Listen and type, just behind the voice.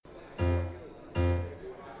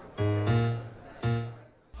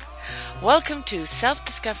Welcome to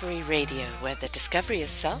Self-Discovery Radio, where the discovery of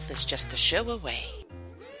self is just a show away.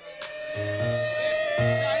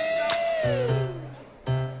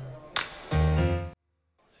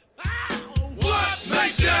 What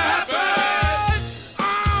makes you happy?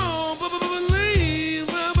 Oh, believe.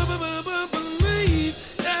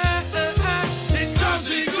 It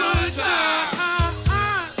comes in good time.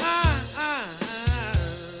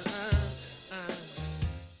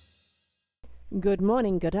 Good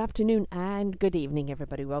morning, good afternoon, and good evening,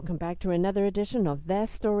 everybody. Welcome back to another edition of Their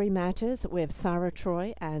Story Matters with Sarah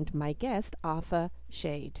Troy and my guest, Arthur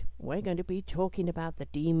Shade. We're going to be talking about the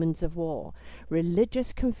demons of war,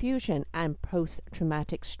 religious confusion, and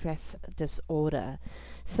post-traumatic stress disorder.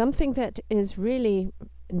 Something that is really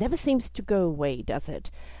never seems to go away, does it?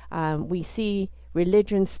 We see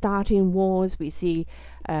religions starting wars, we see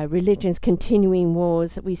religions continuing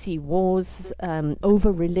wars, we see wars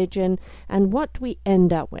over religion, and what we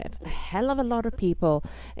end up with, a hell of a lot of people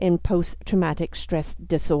in post-traumatic stress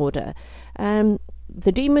disorder.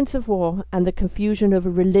 The demons of war and the confusion over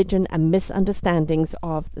religion and misunderstandings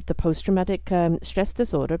of the post-traumatic stress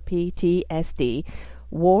disorder, PTSD.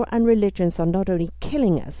 War and religions are not only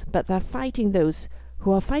killing us, but they're fighting those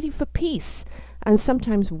who are fighting for peace, and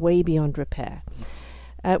sometimes way beyond repair.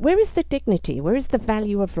 Where is the dignity? Where is the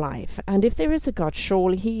value of life? And if there is a God,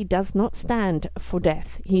 surely he does not stand for death.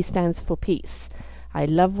 He stands for peace. I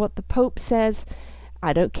love what the Pope says.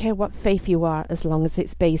 I don't care what faith you are, as long as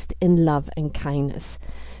it's based in love and kindness.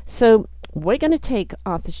 So we're going to take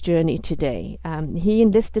Arthur's journey today. He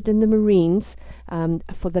enlisted in the Marines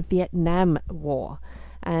for the Vietnam War.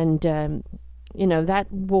 And that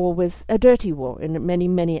war was a dirty war in many,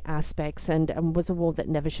 many aspects, and was a war that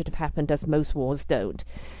never should have happened, as most wars don't.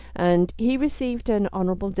 And he received an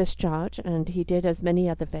honorable discharge, and he did as many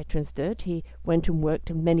other veterans did. He went and worked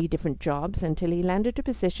in many different jobs until he landed a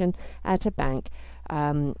position at a bank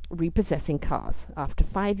repossessing cars. After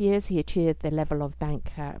 5 years, he achieved the level of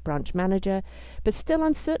bank branch manager, but still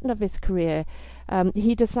uncertain of his career,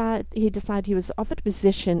 he decided he was offered a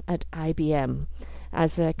position at IBM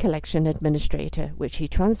as a collection administrator, which he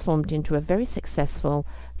transformed into a very successful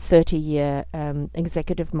 30-year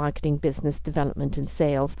executive marketing, business development and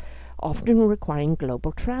sales, often requiring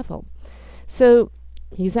global travel. So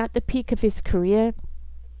he's at the peak of his career,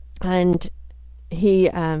 and he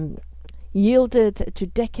yielded to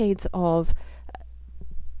decades of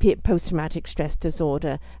post-traumatic stress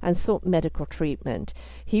disorder and sought medical treatment.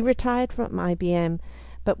 He retired from IBM,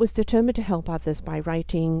 but was determined to help others by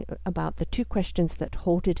writing about the two questions that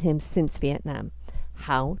halted him since Vietnam: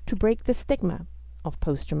 how to break the stigma of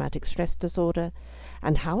post-traumatic stress disorder,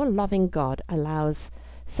 and how a loving God allows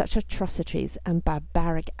such atrocities and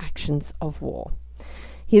barbaric actions of war.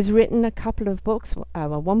 He's written a couple of books,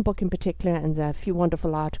 one book in particular, and a few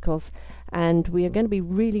wonderful articles, and we are going to be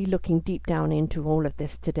really looking deep down into all of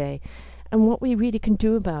this today, and what we really can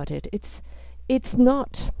do about it. It's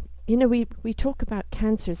not... we talk about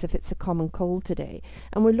cancer as if it's a common cold today,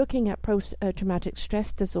 and we're looking at post-traumatic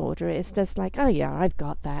stress disorder. It's just like, oh yeah, I've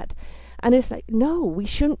got that. And it's like, no, we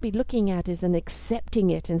shouldn't be looking at it and accepting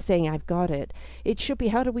it and saying, I've got it. It should be,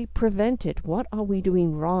 how do we prevent it? What are we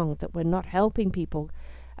doing wrong that we're not helping people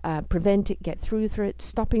prevent it, get through it,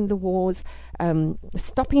 stopping the wars,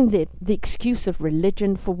 stopping the excuse of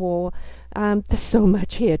religion for war? There's so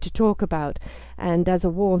much here to talk about, and as a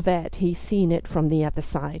war vet, he's seen it from the other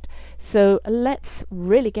side. So let's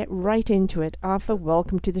really get right into it. Arthur,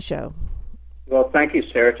 welcome to the show. Well, thank you,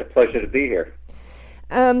 Sarah. It's a pleasure to be here.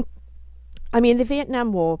 The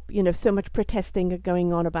Vietnam War, so much protesting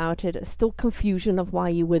going on about it, still confusion of why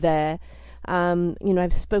you were there.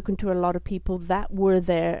 I've spoken to a lot of people that were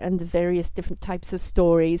there and the various different types of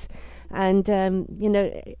stories. And,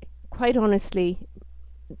 quite honestly,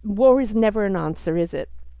 war is never an answer, is it?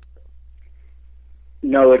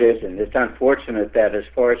 No, it isn't. It's unfortunate that as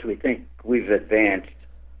far as we think we've advanced,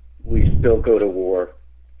 we still go to war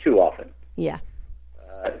too often. Yeah.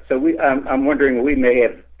 I'm wondering, we may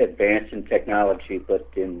have advanced in technology, but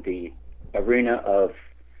in the arena of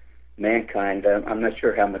mankind, I'm not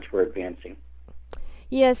sure how much we're advancing.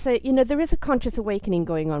 Yes, there is a conscious awakening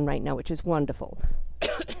going on right now, which is wonderful.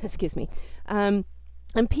 Excuse me.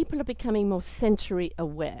 And people are becoming more sensory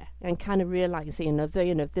aware and kind of realizing,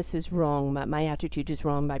 this is wrong, my attitude is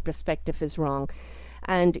wrong, my perspective is wrong.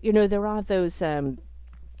 And, there are those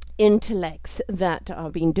intellects that are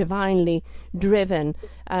being divinely driven,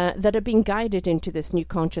 that are being guided into this new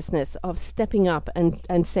consciousness of stepping up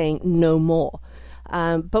and saying no more.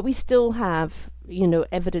 But we still have,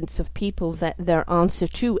 evidence of people that their answer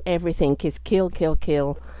to everything is kill, kill,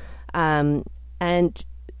 kill. And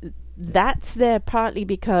that's there partly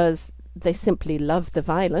because they simply love the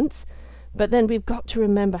violence. But then we've got to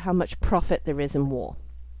remember how much profit there is in war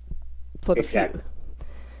for the few.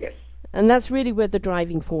 Yes. And that's really where the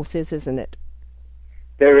driving force is, isn't it?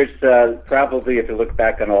 There is probably, if you look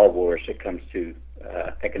back on all wars, it comes to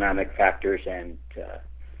economic factors and,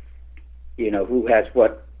 who has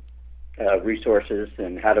what resources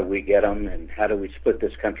and how do we get them and how do we split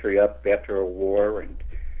this country up after a war. And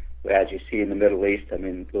as you see in the Middle East, I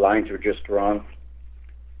mean, the lines are just drawn.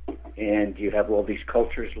 And you have all these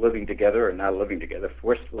cultures living together or not living together,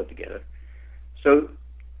 forced to live together. So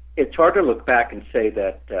it's hard to look back and say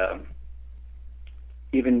that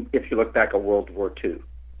even if you look back at World War II,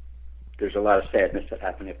 there's a lot of sadness that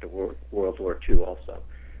happened after World War II also.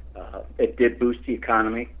 It did boost the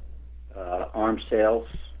economy, arms sales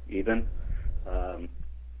even, and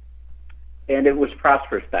it was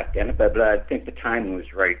prosperous back then, but I think the timing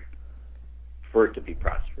was right for it to be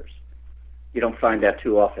prosperous. You don't find that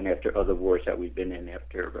too often after other wars that we've been in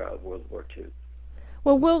after World War II.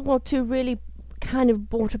 Well, World War II really kind of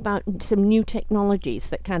brought about some new technologies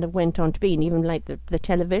that kind of went on to be, and even like the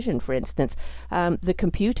television, for instance, the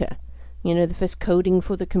computer. The first coding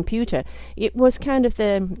for the computer. It was kind of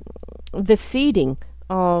the seeding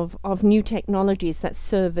of new technologies that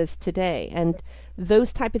serve us today, and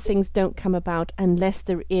those type of things don't come about unless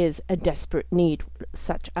there is a desperate need,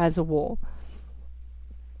 such as a war.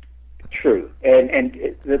 True, and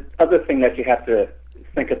the other thing that you have to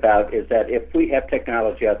think about is that if we have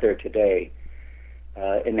technology out there today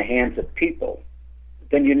in the hands of people,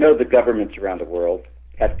 then the governments around the world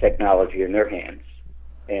have technology in their hands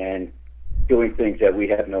and doing things that we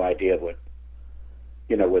have no idea what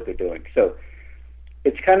they're doing. So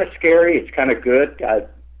it's kind of scary. It's kind of good.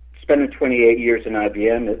 Spending 28 years in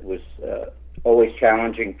IBM, it was always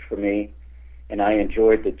challenging for me, and I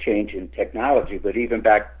enjoyed the change in technology. But even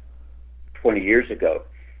back 20 years ago,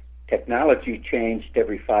 technology changed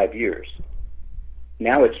every 5 years.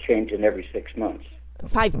 Now it's changing every 6 months.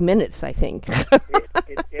 5 minutes, I think.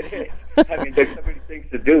 It is. I mean, there's so many things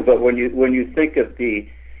to do, but when you think of the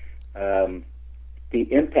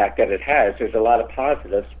impact that it has, there's a lot of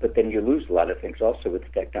positives, but then you lose a lot of things also with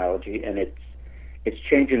technology, and it's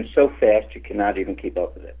changing so fast you cannot even keep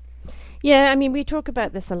up with it. Yeah, I mean, we talk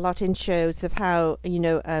about this a lot in shows of how,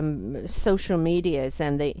 social medias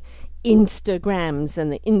and the Instagrams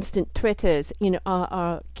and the instant Twitters,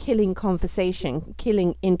 are killing conversation,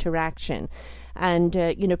 killing interaction. And,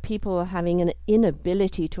 people are having an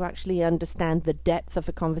inability to actually understand the depth of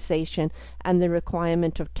a conversation and the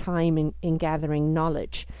requirement of time in gathering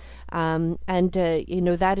knowledge.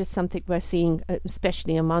 That is something we're seeing,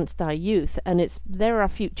 especially amongst our youth, and they're our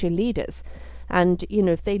future leaders. And,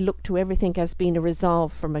 if they look to everything as being a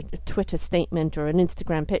resolve from a Twitter statement or an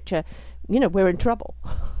Instagram picture, we're in trouble.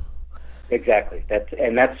 Exactly. That's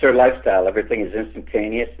their lifestyle. Everything is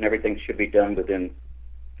instantaneous, and everything should be done within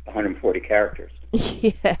 140 characters.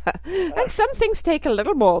 Yeah, and some things take a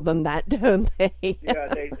little more than that, don't they? Yeah,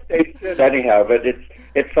 they should anyhow. But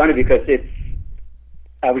it's funny because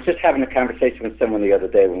I was just having a conversation with someone the other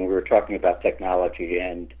day when we were talking about technology,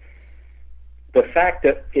 and the fact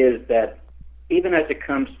is that even as it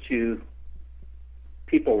comes to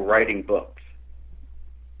people writing books,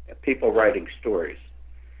 people writing stories,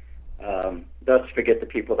 thus forget the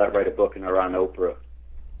people that write a book and are on Oprah,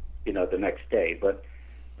 the next day, but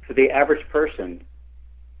for the average person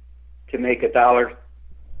to make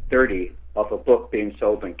 $1.30 off a book being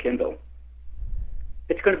sold in Kindle,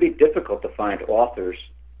 it's going to be difficult to find authors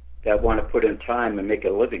that want to put in time and make a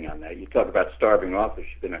living on that. You talk about starving authors,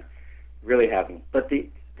 you're going to really have them. But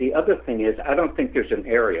the other thing is, I don't think there's an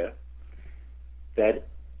area that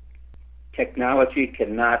technology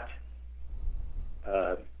cannot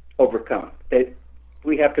overcome.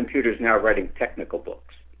 We have computers now writing technical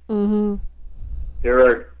books. Mm-hmm. There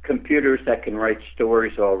are computers that can write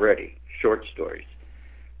stories already, short stories.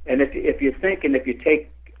 And if you think, and if you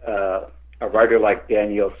take a writer like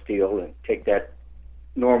Danielle Steele and take that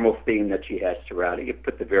normal theme that she has throughout it, you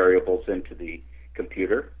put the variables into the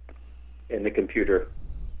computer, and the computer,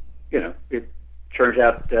 it turns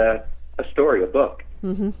out a story, a book.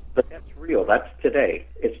 Mm-hmm. But that's real. That's today.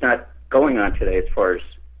 It's not going on today as far as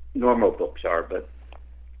normal books are, but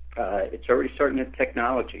it's already starting in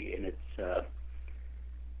technology, and it's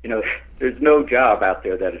there's no job out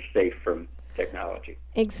there that is safe from technology.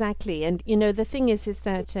 Exactly, and the thing is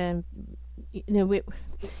that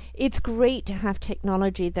it's great to have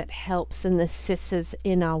technology that helps and assists us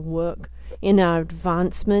in our work, in our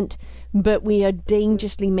advancement, but we are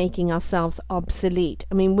dangerously making ourselves obsolete.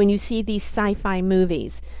 I mean, when you see these sci-fi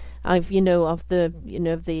movies of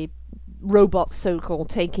the robots so-called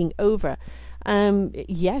taking over,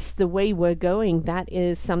 Yes, the way we're going, that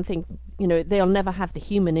is something, they'll never have the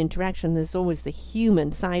human interaction. There's always the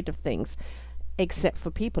human side of things, except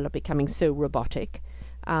for people are becoming so robotic.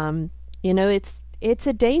 It's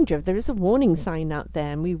a danger. There is a warning sign out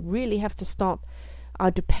there, and we really have to stop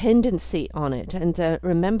our dependency on it and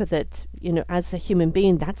remember that, as a human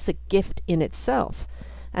being, that's a gift in itself.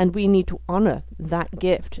 And we need to honor that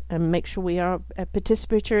gift and make sure we are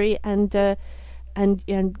participatory and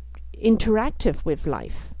interactive with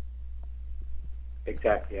life.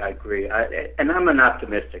 Exactly, I agree. And I'm an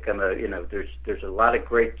optimistic. There's a lot of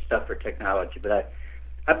great stuff for technology, but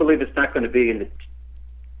I believe it's not going to be in the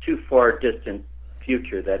too far distant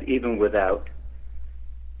future that even without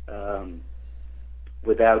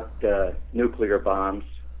nuclear bombs,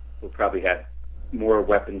 we'll probably have more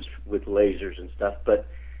weapons with lasers and stuff. But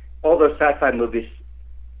all those sci-fi movies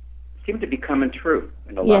seem to be coming true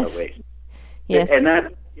in a lot of ways. Yes. And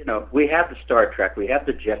that, we have the Star Trek, we have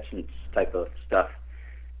the Jetsons type of stuff,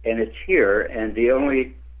 and it's here. And the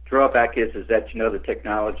only drawback is that the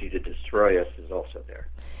technology to destroy us is also there.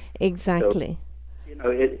 Exactly.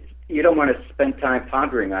 So, you don't want to spend time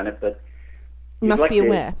pondering on it, but must be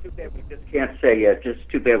aware. Too bad we just can't say. Just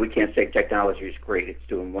too bad we can't say technology is great. It's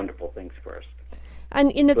doing wonderful things for us.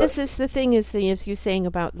 And this is the thing, as you're saying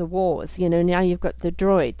about the wars. Now you've got the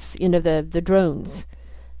droids. The drones.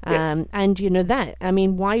 Yes. And that. I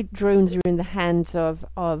mean, why drones are in the hands of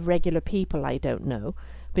regular people, I don't know.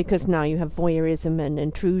 Because now you have voyeurism and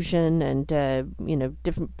intrusion and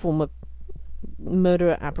different form of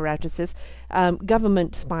murder apparatuses,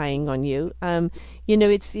 government spying on you.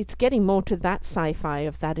 It's getting more to that sci-fi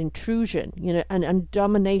of that intrusion, and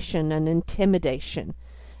domination and intimidation.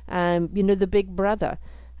 The Big Brother.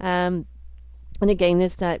 And again,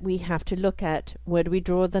 is that we have to look at where do we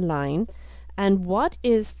draw the line, and what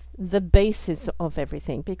is the basis of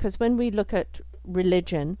everything. Because when we look at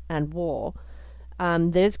religion and war,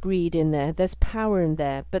 there's greed in there, there's power in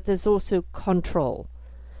there, but there's also control.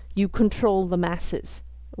 You control the masses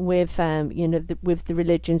with, with the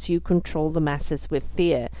religions. You control the masses with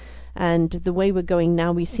fear, and the way we're going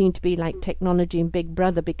now, we seem to be like technology and Big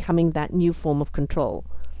Brother becoming that new form of control.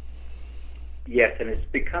 Yes, and it's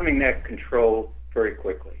becoming that control very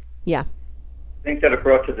quickly. Yeah. Things that are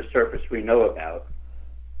brought to the surface we know about,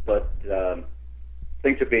 but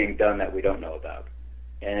things are being done that we don't know about,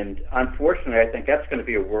 and unfortunately, I think that's going to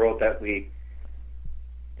be a world that we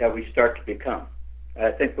start to become.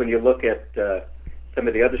 I think when you look at some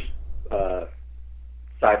of the other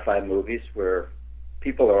sci-fi movies where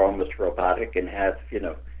people are almost robotic and have,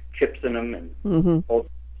 chips in them and all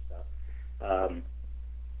stuff,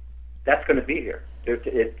 that's going to be here.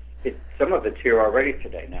 Some of it's here already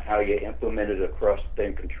today. Now, how you implement it across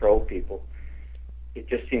and control people, it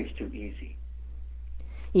just seems too easy.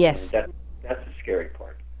 Yes. And that's the scary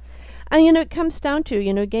part. And, it comes down to,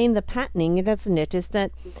 again, the patterning, doesn't it, is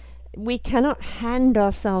that we cannot hand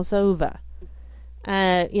ourselves over,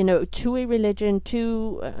 to a religion,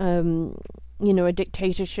 to, a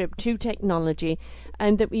dictatorship, to technology,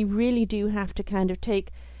 and that we really do have to kind of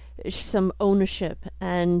take some ownership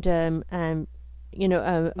and,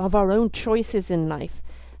 of our own choices in life,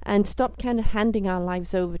 and stop kind of handing our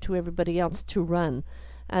lives over to everybody else to run.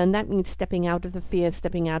 And that means stepping out of the fear,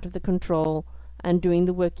 stepping out of the control, and doing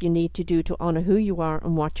the work you need to do to honor who you are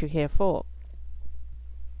and what you're here for.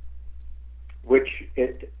 Which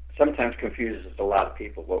it sometimes confuses a lot of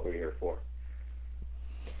people what we're here for.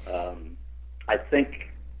 I think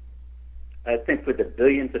with the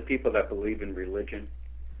billions of people that believe in religion,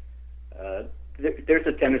 there's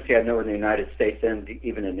a tendency, I know, in the United States and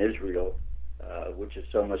even in Israel, which is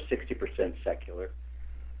almost 60% secular.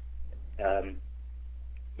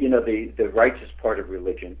 The righteous part of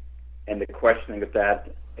religion and the questioning of that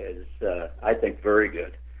is, I think, very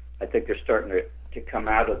good. I think they're starting to come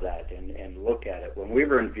out of that and look at it. When we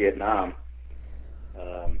were in Vietnam,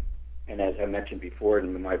 and as I mentioned before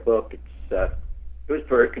in my book, it was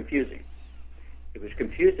very confusing. It was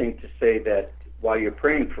confusing to say that while you're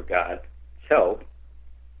praying for God's help,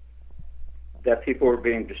 that people were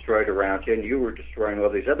being destroyed around you, and you were destroying all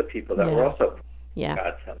these other people that were also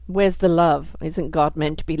God's help. Where's the love? Isn't God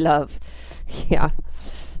meant to be love? Yeah.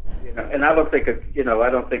 And I don't think I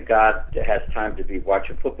don't think God has time to be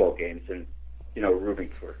watching football games and rooting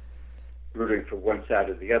for one side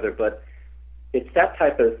or the other. But it's that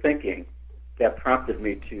type of thinking that prompted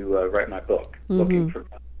me to write my book, Looking for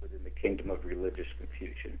God Within the Kingdom of Religious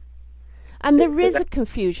Confusion. And there is a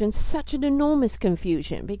confusion, such an enormous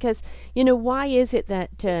confusion, because, why is it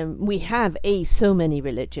that we have so many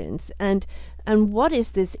religions, and And what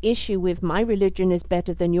is this issue with my religion is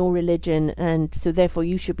better than your religion, and so therefore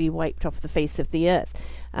you should be wiped off the face of the earth?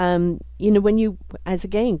 When you, as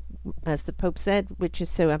the Pope said, which is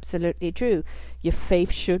so absolutely true, your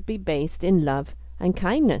faith should be based in love and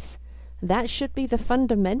kindness. That should be the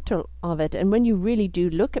fundamental of it. And when you really do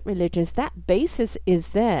look at religions, that basis is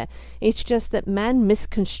there. It's just that man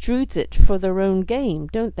misconstrues it for their own game,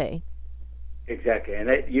 don't they? Exactly.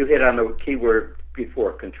 And you hit on the key word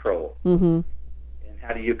before, control. Mm-hmm. And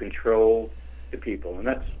how do you control the people? And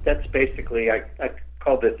that's basically, I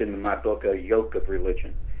call this in my book a yoke of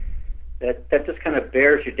religion. That just kind of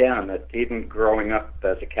bears you down. That even growing up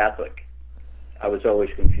as a Catholic, I was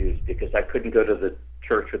always confused because I couldn't go to the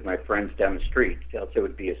church with my friends down the street, else it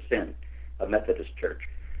would be a sin, a Methodist church.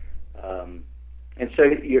 And so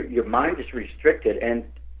your mind is restricted, and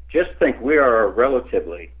just think we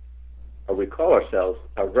call ourselves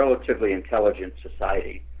a relatively intelligent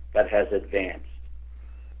society that has advanced.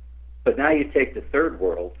 But now you take the third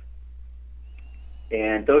world,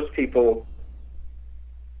 and those people,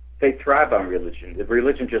 they thrive on religion. The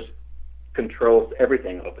religion just controls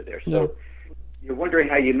everything over there. So you're wondering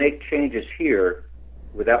how you make changes here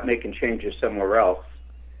without making changes somewhere else.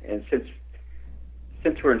 And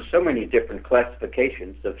since we're in so many different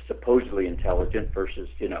classifications of supposedly intelligent versus,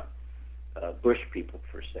 bush people,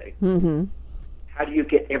 per se, mm-hmm. how do you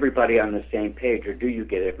get everybody on the same page, or do you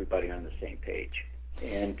get everybody on the same page?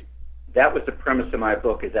 And that was the premise of my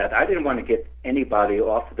book, is that I didn't want to get anybody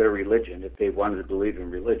off of their religion if they wanted to believe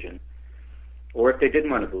in religion, or if they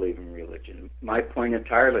didn't want to believe in religion. My point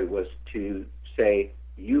entirely was to say,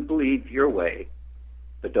 you believe your way,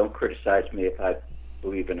 but don't criticize me if I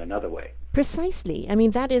believe in another way. Precisely. I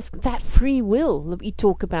mean, that is that free will that we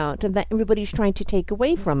talk about and that everybody's trying to take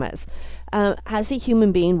away from us. As a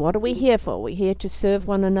human being, what are we here for? We're here to serve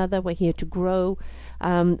one another. We're here to grow.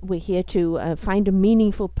 We're here to find a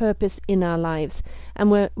meaningful purpose in our lives.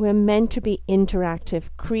 And we're meant to be interactive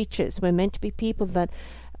creatures. We're meant to be people that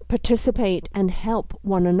participate and help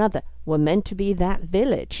one another. We're meant to be that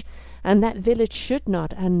village. And that village should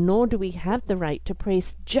not, and nor do we have the right to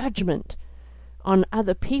place judgment on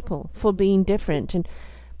other people for being different. And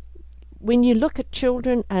when you look at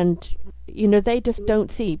children and, they just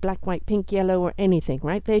don't see black, white, pink, yellow or anything,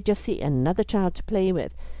 right? They just see another child to play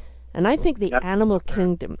with. And I think the animal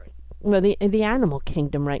kingdom, the animal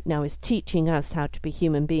kingdom right now is teaching us how to be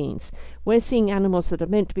human beings. We're seeing animals that are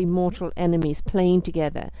meant to be mortal enemies playing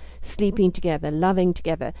together, sleeping together, loving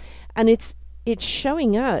together. And it's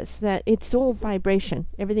showing us that it's all vibration.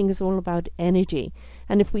 Everything is all about energy.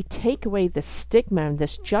 And if we take away this stigma and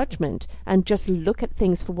this judgment and just look at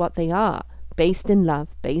things for what they are, based in love,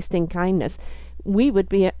 based in kindness, we would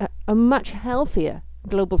be a much healthier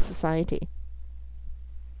global society.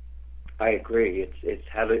 I agree. It's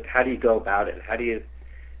how do you go about it? How do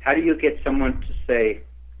you get someone to say,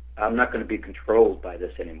 I'm not going to be controlled by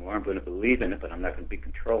this anymore. I'm going to believe in it, but I'm not going to be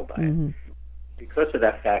controlled by mm-hmm. it. Because of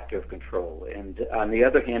that factor of control. And on the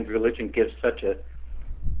other hand, religion gives such a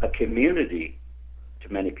community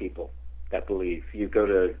to many people that believe. You go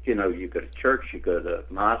to church, you go to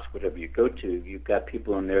mosque, whatever you go to, you've got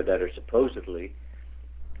people in there that are supposedly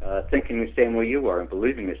thinking the same way you are and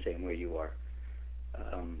believing the same way you are.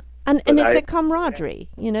 And it's a camaraderie,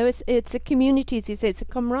 it's a community, as you say, it's a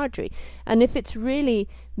camaraderie. And if it's really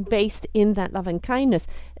based in that love and kindness,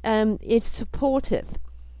 it's supportive.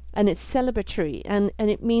 And it's celebratory, and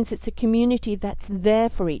it means it's a community that's there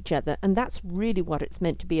for each other, and that's really what it's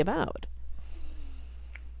meant to be about.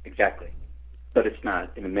 Exactly. But it's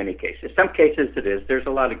not in many cases. Some cases it is. There's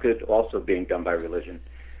a lot of good also being done by religion,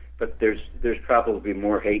 but there's probably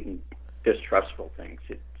more hate and distrustful things.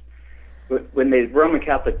 When the Roman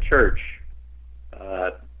Catholic Church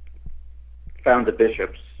found the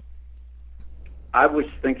bishops, I was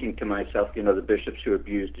thinking to myself, the bishops who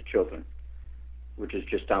abused the children, which is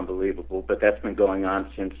just unbelievable, but that's been going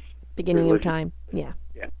on since beginning of time. Yeah.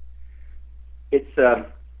 It's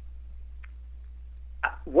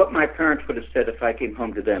what my parents would have said if I came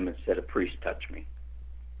home to them and said, a priest touched me.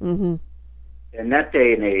 Mm-hmm. In that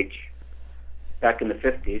day and age, back in the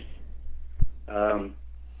 50s,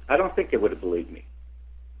 I don't think they would have believed me.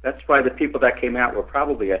 That's why the people that came out were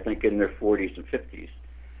probably, I think, in their 40s and 50s.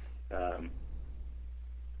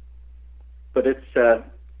 But it's...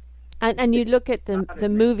 And you look at the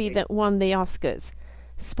movie that won the Oscars,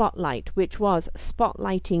 Spotlight, which was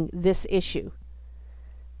spotlighting this issue,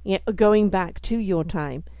 going back to your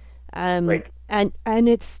time. Right. And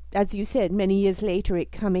it's, as you said, many years later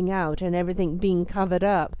it coming out and everything being covered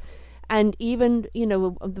up. And even, there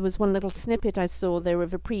was one little snippet I saw there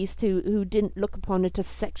of a priest who didn't look upon it as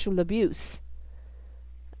sexual abuse.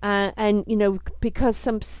 and because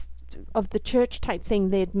of the church type thing,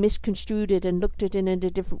 they had misconstrued it and looked at it in a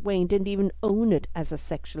different way and didn't even own it as a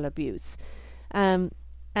sexual abuse. And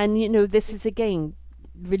this is again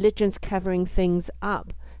religions covering things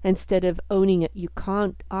up instead of owning it. You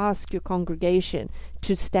can't ask your congregation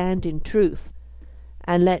to stand in truth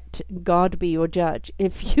and let God be your judge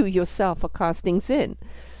if you yourself are casting sin.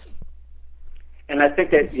 And I think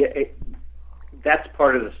that that's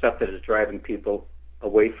part of the stuff that is driving people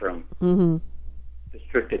away from the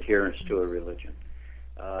strict adherence to a religion.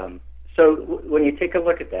 So when you take a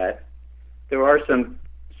look at that, there are some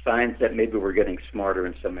signs that maybe we're getting smarter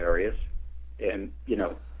in some areas, and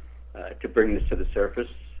to bring this to the surface.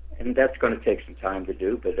 And that's going to take some time to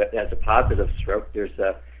do, but as a positive stroke,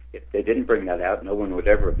 if they didn't bring that out, no one would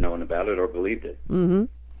ever have known about it or believed it. Mm-hmm.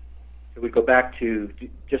 So we go back to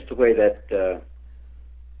just the way that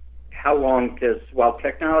how long while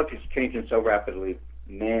technology is changing so rapidly,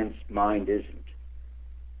 man's mind isn't,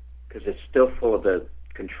 because it's still full of the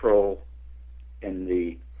control and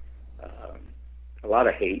a lot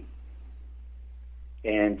of hate,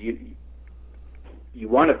 and you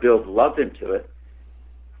want to build love into it.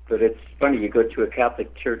 But it's funny, you go to a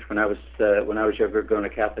Catholic church. When I was younger, going to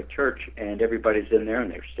Catholic church, and everybody's in there,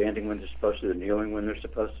 and they're standing when they're supposed to, they're kneeling when they're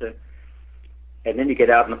supposed to, and then you get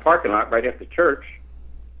out in the parking lot right after church,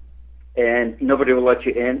 and nobody will let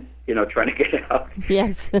you in. Trying to get out.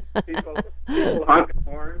 Yes. people honking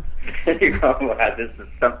horns, and you go, "Wow,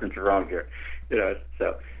 something's wrong here."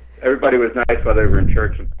 So everybody was nice while they were in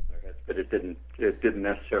church, but it didn't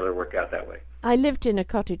necessarily work out that way. I lived in a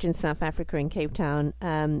cottage in South Africa in Cape Town,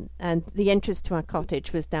 and the entrance to our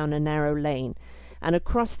cottage was down a narrow lane, and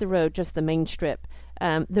across the road, just the main strip,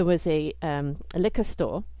 there was a liquor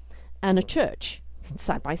store and a church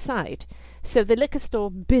side by side. So the liquor store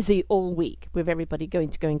busy all week with everybody going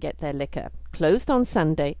to go and get their liquor. Closed on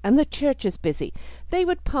Sunday, and the church is busy. They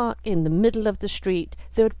would park in the middle of the street.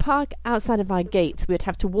 They would park outside of our gates. We would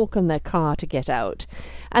have to walk on their car to get out.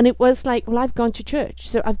 And it was like, well, I've gone to church,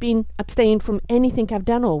 so I've been abstaining from anything I've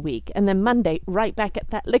done all week. And then Monday, right back at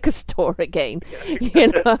that liquor store again.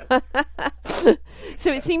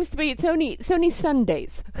 So it seems to be it's only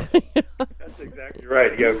Sundays. That's exactly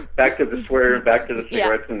right. Back to the swearing, back to the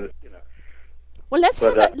cigarettes, and Well, let's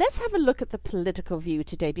have a look at the political view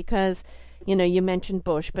today, because you mentioned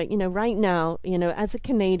Bush, but right now, as a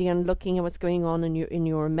Canadian looking at what's going on in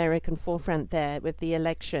your American forefront there with the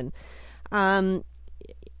election, I'm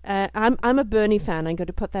a Bernie fan. I'm going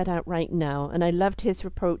to put that out right now, and I loved his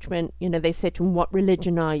approach when they said to him, "What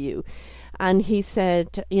religion are you?" And he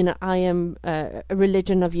said, "I am a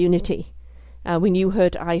religion of unity." When you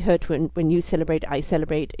hurt, I hurt. When you celebrate, I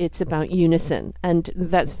celebrate. It's about unison, and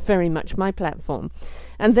that's very much my platform.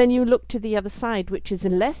 And then you look to the other side, which is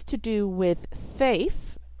less to do with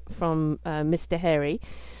faith from Mr. Harry.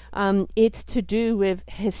 It's to do with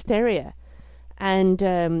hysteria and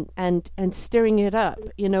stirring it up,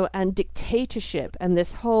 and dictatorship, and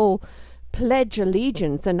this whole pledge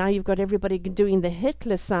allegiance. And now you've got everybody doing the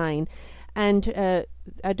Hitler sign. And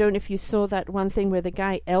I don't know if you saw that one thing where the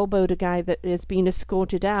guy elbowed a guy that has been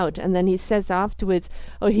escorted out, and then he says afterwards,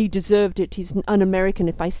 "Oh, he deserved it. He's an un-American.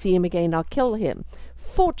 If I see him again, I'll kill him."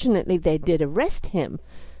 Fortunately, they did arrest him.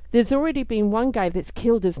 There's already been one guy that's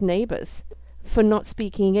killed his neighbors for not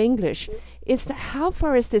speaking English. How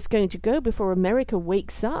far is this going to go before America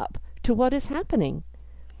wakes up to what is happening?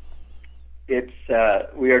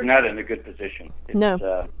 We are not in a good position.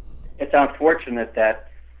 No. It's unfortunate that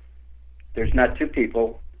there's not two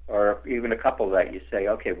people or even a couple that you say,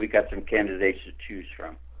 okay, we got some candidates to choose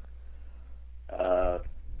from.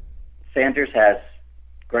 Sanders has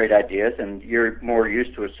great ideas, and you're more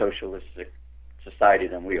used to a socialistic society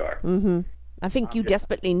than we are. Mm-hmm. I think you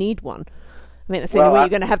desperately need one. I mean, that's the only way you're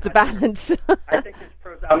going to have the balance. I think there's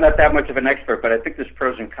pros. I'm not that much of an expert, but I think there's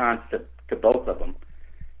pros and cons to both of them.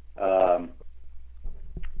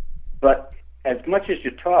 But as much as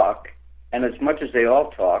you talk, and as much as they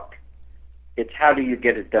all talk, it's how do you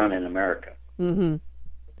get it done in America? Mm-hmm.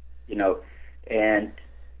 And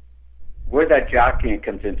where that jockeying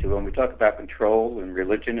comes into, when we talk about control and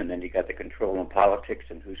religion, and then you got the control in politics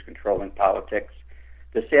and who's controlling politics.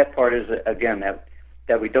 The sad part is, again,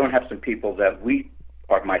 that we don't have some people that we,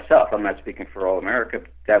 or myself, I'm not speaking for all America,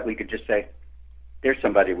 that we could just say, there's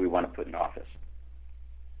somebody we want to put in office.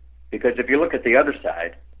 Because if you look at the other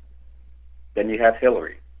side, then you have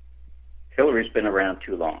Hillary. Hillary's been around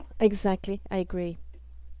too long. Exactly, I agree.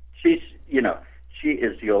 She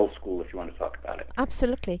is the old school, if you want to talk about it.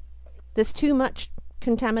 Absolutely. There's too much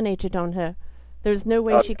contaminated on her. There's no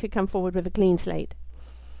way she could come forward with a clean slate.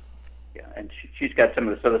 Yeah, and she's got some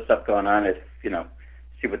of this other stuff going on. If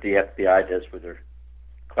see what the FBI does with their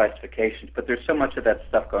classifications. But there's so much of that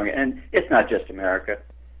stuff going on. And it's not just America.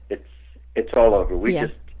 It's all over. We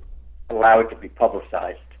just allow it to be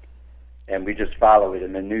publicized, and we just follow it,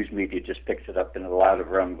 and the news media just picks it up and allow to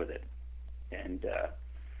run with it. And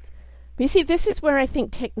you see, this is where I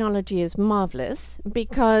think technology is marvelous,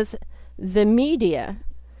 because the media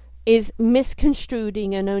is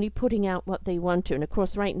misconstruing and only putting out what they want to. And of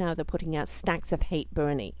course, right now they're putting out stacks of hate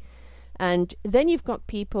Bernie. And then you've got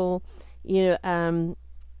people, that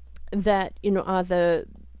are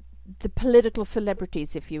the political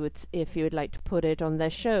celebrities, if you would like to put it, on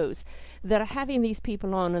their shows, that are having these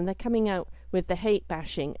people on, and they're coming out with the hate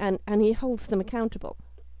bashing, and he holds them accountable.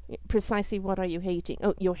 Precisely, what are you hating?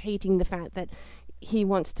 Oh, you're hating the fact that he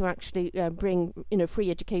wants to actually bring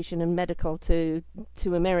free education and medical to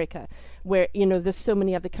America, where there's so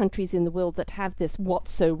many other countries in the world that have this.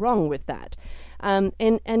 What's so wrong with that? And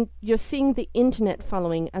you're seeing the internet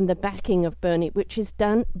following and the backing of Bernie, which is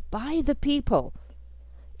done by the people.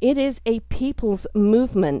 It is a people's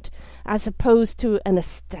movement as opposed to an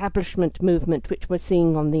establishment movement, which we're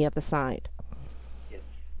seeing on the other side.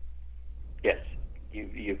 Yes.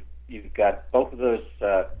 You've got both of those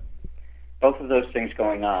things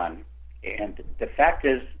going on, and the fact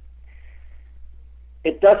is,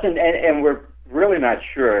 it doesn't. And we're really not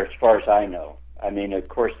sure, as far as I know. I mean, of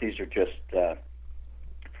course, these are just for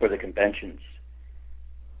the conventions,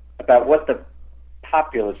 about what the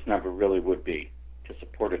populace number really would be to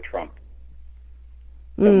support a Trump,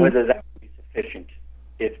 and whether that would be sufficient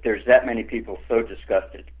if there's that many people so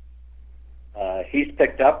disgusted. He's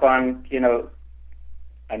picked up on,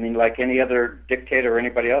 like any other dictator or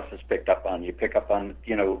anybody else has picked up on. You pick up on,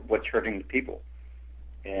 what's hurting the people.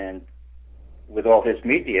 And with all his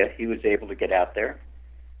media, he was able to get out there.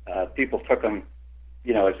 People took him,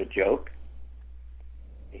 as a joke.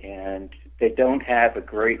 And they don't have a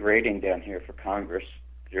great rating down here for Congress.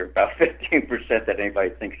 They're about 15% that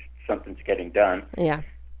anybody thinks something's getting done. Yeah.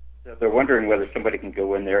 So they're wondering whether somebody can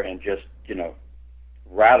go in there and just,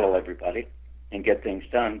 rattle everybody and get things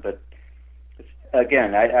done. But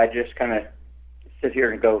again, I just kind of sit here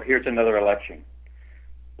and go, here's another election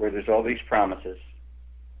where there's all these promises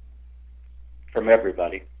from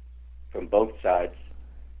everybody, from both sides,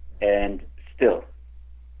 and still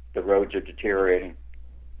the roads are deteriorating.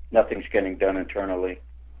 Nothing's getting done internally.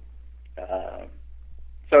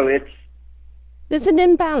 So there's an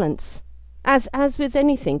imbalance, as with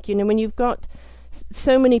anything. When you've got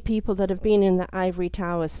so many people that have been in the ivory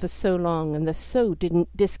towers for so long, and they're so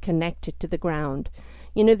disconnected to the ground.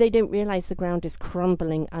 They don't realize the ground is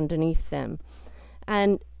crumbling underneath them.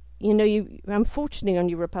 And unfortunately, on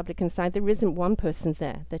your Republican side, there isn't one person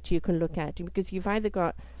there that you can look at, because you've either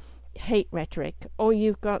got hate rhetoric, or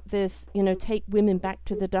you've got this, take women back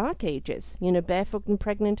to the dark ages, barefoot and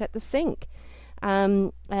pregnant at the sink.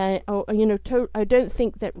 I don't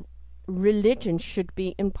think that religion should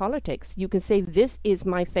be in politics. You can say, this is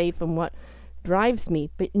my faith and what drives me,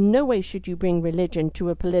 but in no way should you bring religion to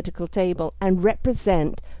a political table and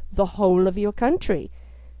represent the whole of your country,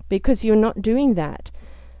 because you're not doing that.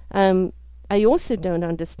 I also don't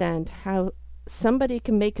understand how somebody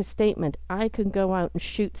can make a statement, I can go out and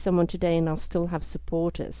shoot someone today and I'll still have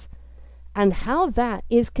supporters, and how that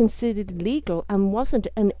is considered legal and wasn't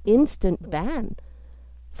an instant ban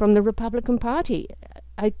from the Republican Party.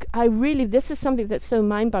 I really, this is something that's so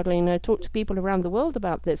mind-boggling, and I talk to people around the world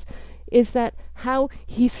about this, is that how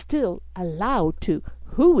he's still allowed to,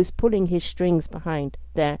 who is pulling his strings behind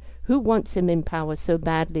there, who wants him in power so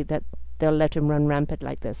badly that they'll let him run rampant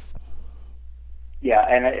like this. Yeah,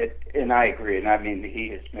 and I agree. And I mean, he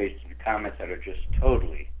has made some comments that are just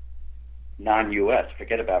totally non-U.S.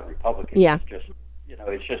 Forget about Republicans. Yeah. It's just,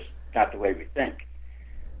 it's just not the way we think,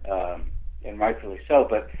 and rightfully so.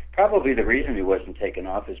 But probably the reason he wasn't taken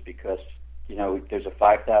off is because, there's a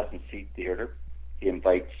 5,000-seat theater. He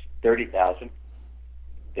invites 30,000.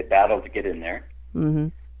 They battle to get in there. Mm-hmm.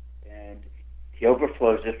 And he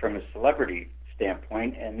overflows it from a celebrity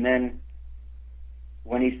standpoint, and then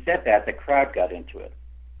when he said that, the crowd got into it.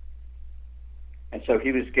 And so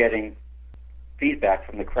he was getting feedback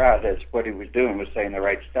from the crowd as what he was doing was saying the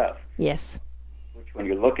right stuff. Yes. Which when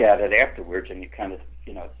you look at it afterwards and you kind of,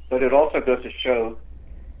 but it also goes to show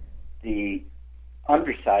the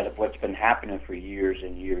underside of what's been happening for years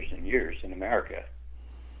and years and years in America.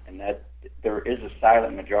 And that there is a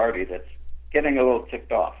silent majority that's getting a little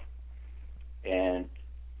ticked off. And,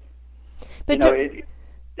 but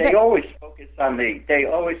they always focus on the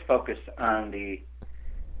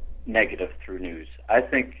negative through news. I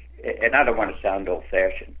think, and I don't want to sound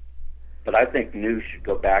old-fashioned, but I think news should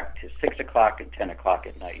go back to 6 o'clock and 10 o'clock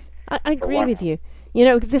at night. I agree with you. You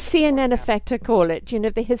know, the CNN effect, I call it. You know,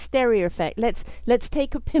 the hysteria effect. Let's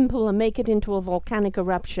take a pimple and make it into a volcanic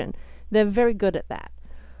eruption. They're very good at that.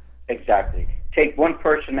 Exactly. Take one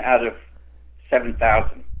person out of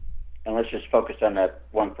 7,000, and let's just focus on that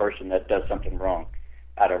one person that does something wrong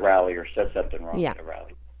at a rally or says something wrong at a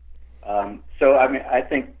rally. So I mean, I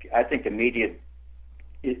think the media,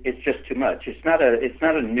 it's just too much. It's not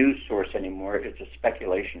a news source anymore. It's a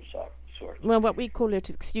speculation source. Well, what we call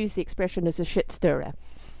it, excuse the expression, is a shit stirrer.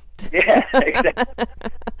 Yeah, exactly.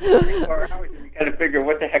 24 hours, you got to figure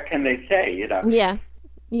what the heck can they say, you know?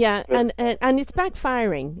 Yeah, and it's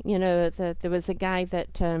backfiring. You know, there was a guy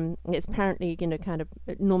that is apparently, you know, kind of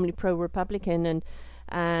normally pro-Republican and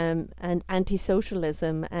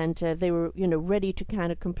anti-socialism, and they were, you know, ready to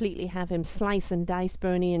kind of completely have him slice and dice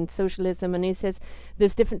Bernie and socialism. And he says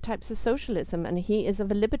there's different types of socialism, and he is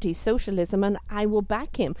of a liberty socialism, and I will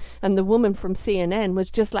back him. And the woman from CNN was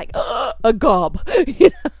just like a gob, you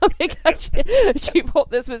know, because she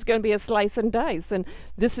thought this was going to be a slice and dice. And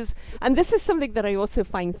this is something that I also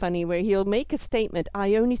find funny, where he'll make a statement: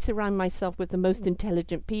 I only surround myself with the most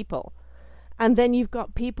intelligent people. And then you've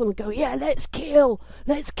got people who go, yeah, let's kill,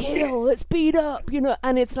 let's beat up, you know,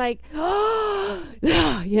 and it's like,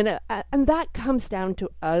 you know, and that comes down to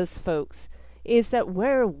us, folks, is that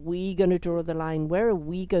where are we going to draw the line? Where are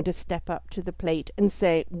we going to step up to the plate and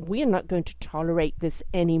say, we're not going to tolerate this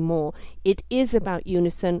anymore? It is about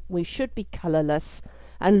unison. We should be colorless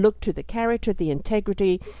and look to the character, the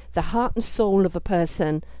integrity, the heart and soul of a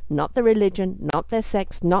person, not their religion, not their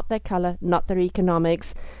sex, not their color, not their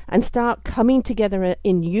economics, and start coming together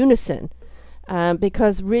in unison,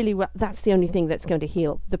 because really that's the only thing that's going to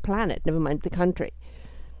heal the planet, never mind the country.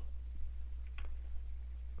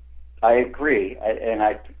 I agree, and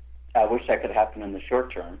I wish that could happen in the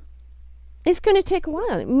short term. It's going to take a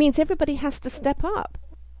while. It means everybody has to step up.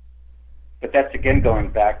 But that's again going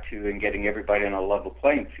back to and getting everybody on a level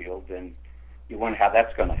playing field, and you wonder how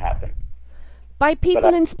that's going to happen. By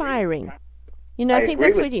people inspiring. You know, I think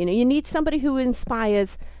that's what you need somebody who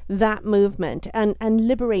inspires that movement and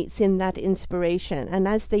liberates in that inspiration. And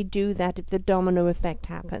as they do that, the domino effect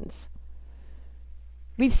happens.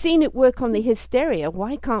 We've seen it work on the hysteria.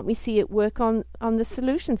 Why can't we see it work on the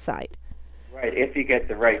solution side? Right, if you get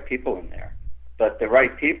the right people in there. But the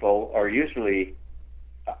right people are usually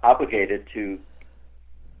obligated to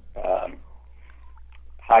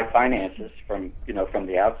high finances from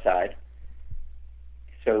the outside,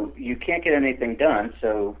 so you can't get anything done.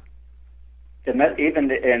 So I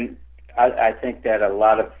think that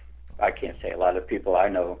I can't say a lot of people I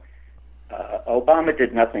know, Obama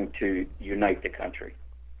did nothing to unite the country.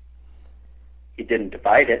 He didn't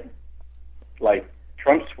divide it like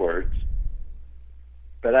Trump's words.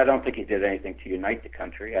 But I don't think he did anything to unite the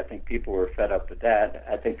country. I think people were fed up with that.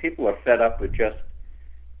 I think people are fed up with just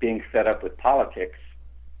being fed up with politics.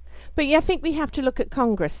 But yeah, I think we have to look at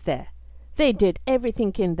Congress there. They did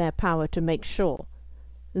everything in their power to make sure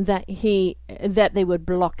that they would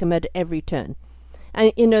block him at every turn.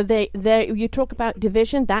 And you know, you talk about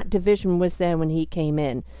division. That division was there when he came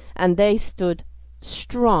in, and they stood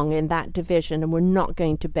strong in that division and were not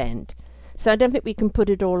going to bend. So I don't think we can put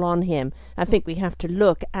it all on him. I think we have to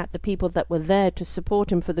look at the people that were there to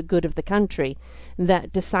support him for the good of the country,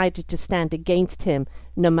 that decided to stand against him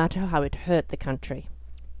no matter how it hurt the country.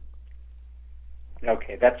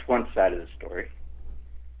 Okay, that's one side of the story.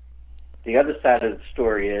 The other side of the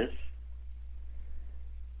story is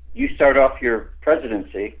you start off your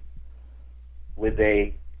presidency with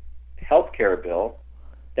a health care bill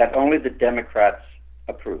that only the Democrats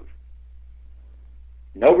approve.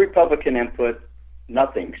 No Republican input,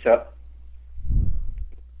 nothing. So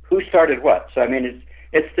who started what? So I mean,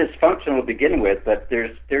 it's dysfunctional to begin with, but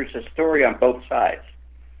there's a story on both sides,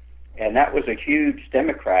 and that was a huge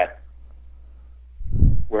Democrat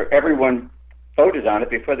where everyone voted on it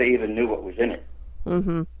before they even knew what was in it.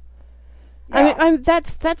 Mm-hmm. I mean,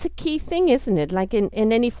 that's a key thing, isn't it? Like in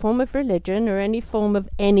any form of religion or any form of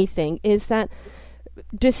anything, is that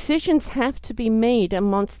decisions have to be made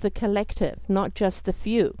amongst the collective, not just the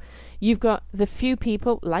few. You've got the few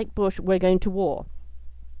people, like Bush, we're going to war.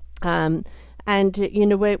 And, you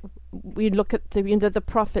know, we look at the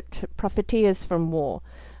profiteers from war.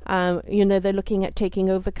 You know, they're looking at taking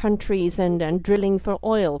over countries and drilling for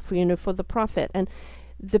oil, for the profit. And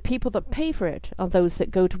the people that pay for it are those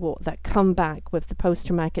that go to war, that come back with the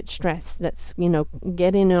post-traumatic stress. That's,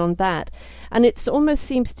 get in on that. And it almost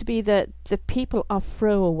seems to be that the people are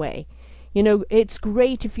throwaway. It's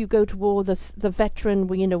great if you go to war, the veteran,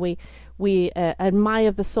 we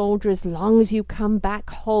admire the soldier as long as you come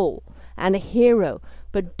back whole and a hero,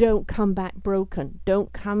 but don't come back broken.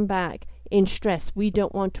 Don't come back in stress. We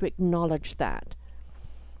don't want to acknowledge that.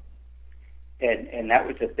 And that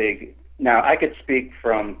was a big... Now, I could speak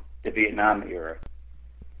from the Vietnam era,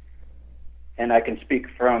 and I can speak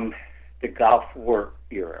from the Gulf War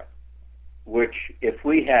era, which if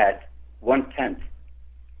we had 1/10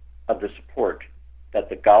 of the support that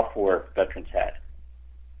the Gulf War veterans had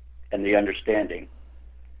and the understanding,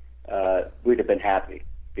 we'd have been happy.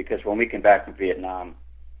 Because when we came back from Vietnam,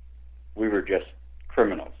 we were just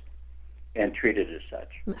criminals and treated as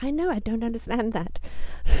such. I know, I don't understand that.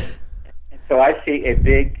 And so I see a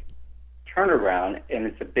big turnaround, and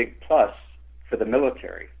it's a big plus for the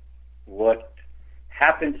military. What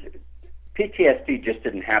happens, PTSD just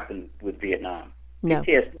didn't happen with Vietnam. No.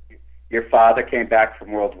 PTSD, your father came back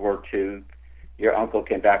from World War II, your uncle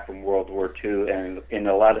came back from World War II, and in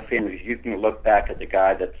a lot of families, you can look back at the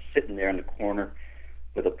guy that's sitting there in the corner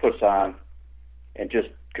with a puss on and just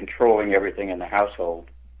controlling everything in the household.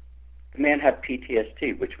 The man had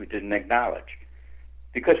PTSD, which we didn't acknowledge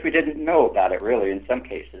because we didn't know about it really in some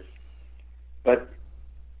cases. But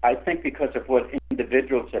I think because of what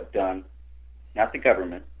individuals have done, not the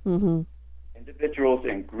government, individuals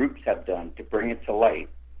and groups have done to bring it to light,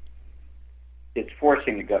 it's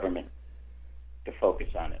forcing the government to focus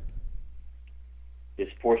on it.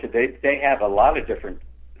 It's forcing, they have a lot of different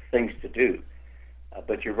things to do,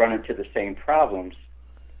 but you run into the same problems.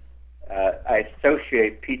 I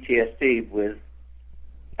associate PTSD with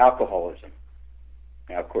alcoholism.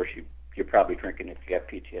 Now, of course, you're probably drinking if you have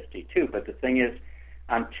PTSD too, but the thing is,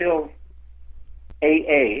 until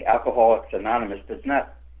AA, Alcoholics Anonymous, does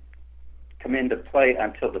not come into play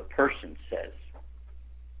until the person says,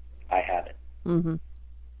 I have it. Mm-hmm.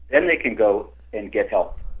 Then they can go and get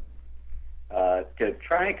help. To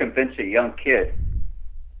try and convince a young kid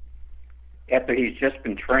after he's just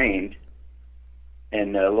been trained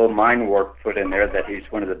and a little mind work put in there that he's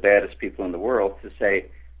one of the baddest people in the world, to say,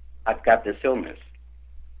 I've got this illness,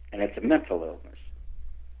 and it's a mental illness.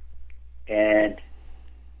 And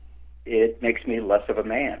it makes me less of a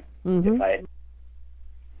man. Mm-hmm.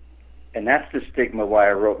 And that's the stigma why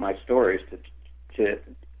I wrote my stories,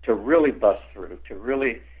 to really bust through, to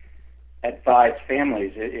really advise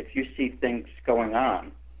families if you see things going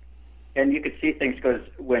on. And you could see things because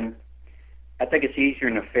when, I think it's easier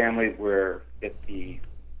in a family where if the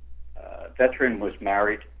veteran was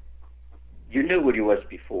married, you knew what he was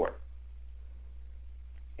before.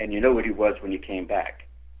 And you know what he was when you came back.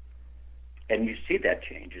 And you see that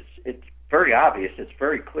change. It's very obvious. It's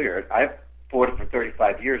very clear. I've fought it for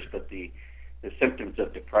 35 years, but the symptoms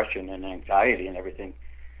of depression and anxiety and everything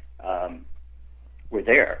were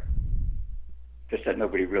there. Just that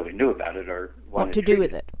nobody really knew about it or wanted what to do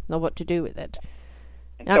with it. Know what to do with it.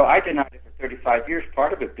 And so I denied it for 35 years,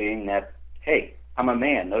 part of it being that, hey, I'm a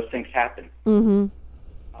man. Those things happen. Mm-hmm.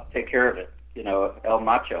 I'll take care of it. You know, El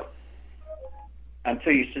Macho.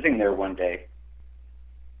 Until you're sitting there one day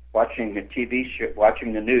watching a TV show,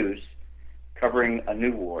 watching the news, covering a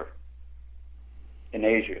new war in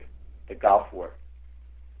Asia, the Gulf War.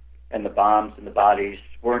 And the bombs and the bodies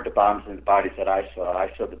weren't the bombs and the bodies that I saw.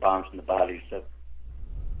 I saw the bombs and the bodies of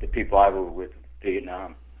the people I were with in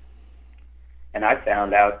Vietnam. And I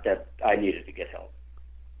found out that I needed to get help.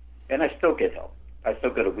 And I still get help. I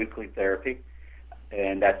still go to weekly therapy.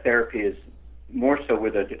 And that therapy is more so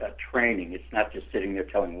with a training. It's not just sitting there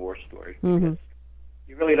telling war stories. Mm-hmm.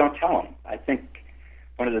 You really don't tell them. I think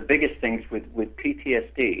one of the biggest things with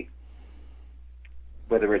PTSD,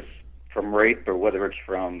 whether it's from rape or whether it's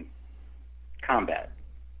from combat,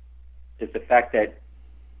 is the fact that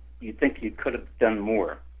you think you could have done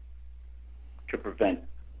more to prevent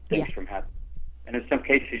things from happening. And in some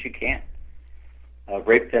cases you can't.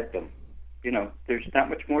 Rape victim, you know, there's not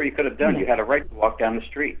much more you could have done. No. You had a right to walk down the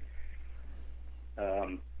street.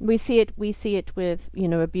 We see it with, you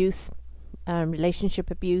know, abuse, relationship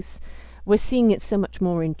abuse. We're seeing it so much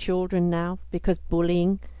more in children now because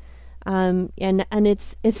bullying, and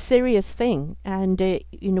it's a serious thing. And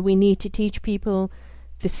you know, we need to teach people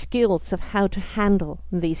the skills of how to handle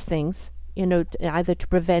these things. You know, either to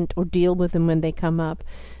prevent or deal with them when they come up,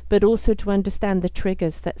 but also to understand the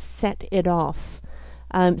triggers that set it off,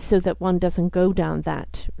 so that one doesn't go down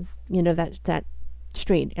that, you know, that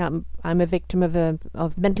street. I'm a victim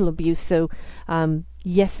of mental abuse, so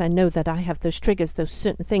yes, I know that I have those triggers, those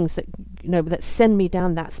certain things that, you know, that send me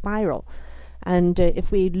down that spiral. And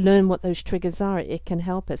if we learn what those triggers are, it can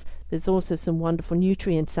help us. There's also some wonderful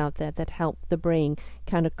nutrients out there that help the brain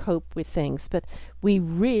kind of cope with things. But we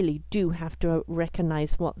really do have to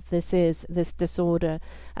recognize what this is, this disorder,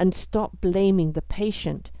 and stop blaming the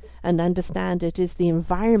patient and understand it is the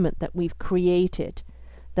environment that we've created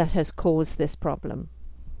that has caused this problem.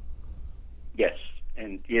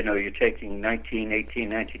 And, you're taking 19, 18,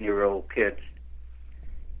 19-year-old kids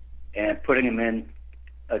and putting them in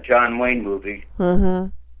a John Wayne movie,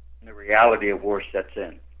 and the reality of war sets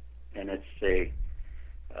in. And it's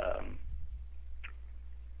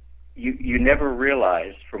you never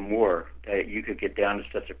realize from war that you could get down to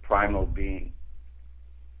such a primal being.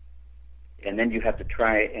 And then you have to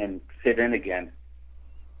try and fit in again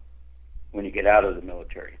when you get out of the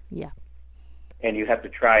military. Yeah. And you have to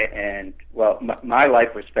try and, my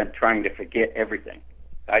life was spent trying to forget everything.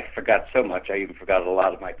 I forgot so much, I even forgot a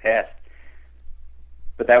lot of my past.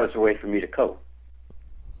 But that was a way for me to cope.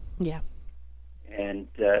 Yeah. And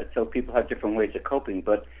so people have different ways of coping.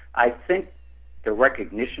 But I think the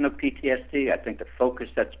recognition of PTSD, I think the focus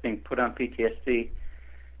that's being put on PTSD,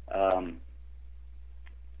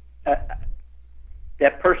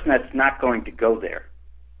 that person that's not going to go there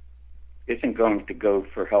isn't going to go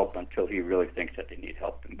for help until he really thinks that they need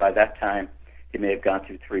help. And by that time, he may have gone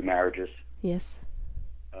through 3 marriages. Yes.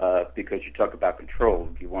 Because you talk about control,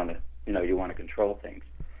 you want to control things.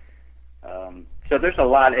 So there's a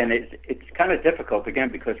lot, and it's kind of difficult again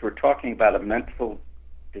because we're talking about a mental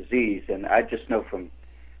disease, and I just know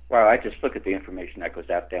I just look at the information that goes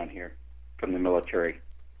out down here from the military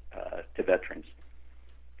to veterans,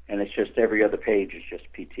 and it's just every other page is just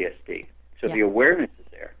PTSD. So the awareness is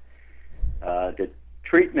there. The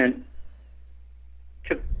treatment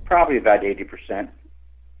to probably about 80%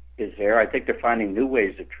 is there. I think they're finding new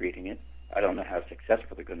ways of treating it. I don't know how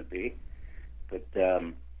successful they're going to be, but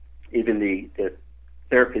even the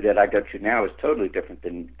therapy that I go to now is totally different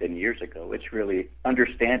than years ago. It's really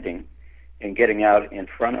understanding and getting out in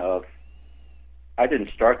front of, I didn't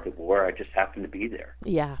start the war, I just happened to be there.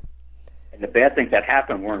 Yeah. And the bad things that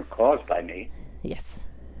happened weren't caused by me. Yes.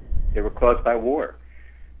 They were caused by war.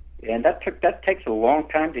 And that takes a long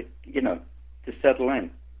time to settle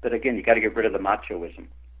in. But again, you got to get rid of the machoism.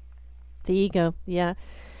 The ego, yeah.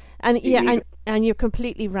 And and you're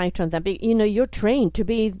completely right on that. But, you're trained to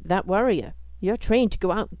be that warrior. You're trained to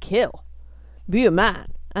go out and kill. Be a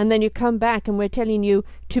man. And then you come back and we're telling you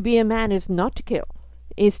to be a man is not to kill,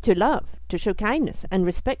 is to love, to show kindness and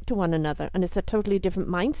respect to one another. And it's a totally different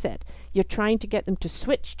mindset. You're trying to get them to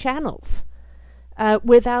switch channels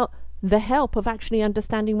without the help of actually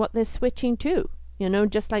understanding what they're switching to.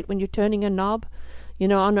 Just like when you're turning a knob,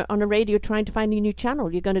 on a radio trying to find a new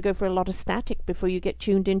channel, you're going to go for a lot of static before you get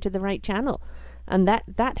tuned into the right channel. And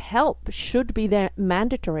that help should be there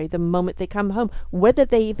mandatory the moment they come home, whether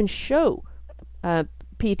they even show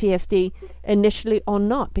PTSD initially or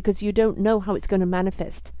not, because you don't know how it's going to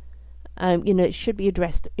manifest. It should be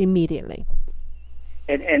addressed immediately.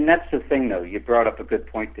 And that's the thing, though. You brought up a good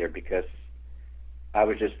point there, because I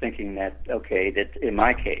was just thinking that in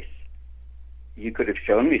my case, you could have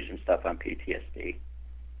shown me some stuff on PTSD,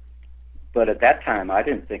 but at that time, I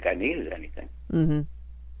didn't think I needed anything. Mm-hmm.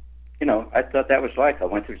 I thought that was life. I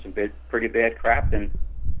went through some pretty bad crap, and,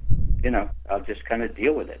 I'll just kind of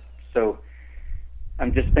deal with it. So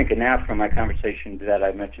I'm just thinking now from my conversation that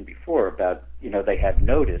I mentioned before about, they had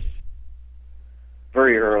notice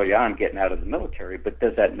very early on getting out of the military, but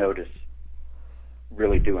does that notice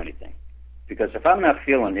really do anything? Because if I'm not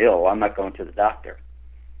feeling ill, I'm not going to the doctor.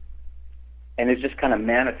 And it just kind of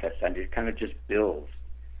manifests and it kind of just builds,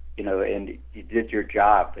 and you did your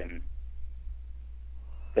job, and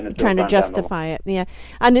then it trying to justify it, yeah.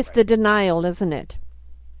 And it's the denial, isn't it?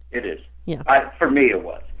 It is. Yeah. For me, it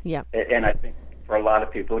was. Yeah. And I think for a lot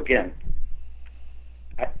of people, again,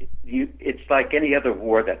 it's like any other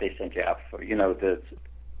war that they send you out for.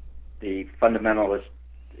 The fundamentalist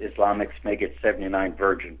Islamics may get 79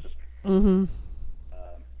 virgins, mm-hmm.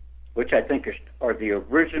 Which I think are the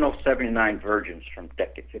original 79 virgins from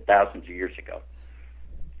thousands of years ago.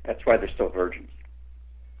 That's why they're still virgins.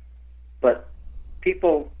 But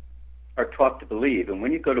people are taught to believe, and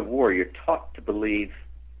when you go to war, you're taught to believe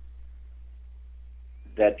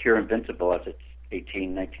that you're invincible as an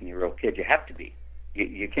 18, 19-year-old kid. You have to be.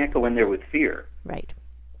 You can't go in there with fear. Right.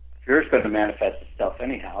 Fear is going to manifest itself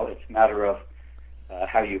anyhow. It's a matter of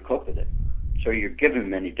how you cope with it. So you're given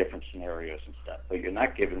many different scenarios and stuff, but you're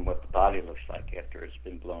not given what the body looks like after it's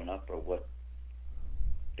been blown up, or what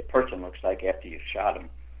the person looks like after you've shot him.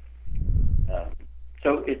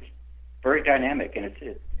 So it's very dynamic, and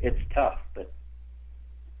it's tough. But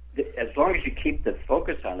as long as you keep the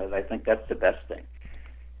focus on it, I think that's the best thing,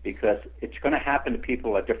 because it's going to happen to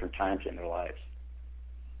people at different times in their lives.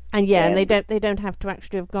 And they don't have to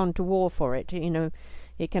actually have gone to war for it.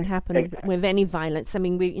 It can happen with any violence. I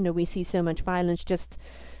mean, we see so much violence just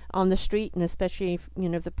on the street, and especially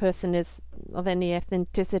if the person is of any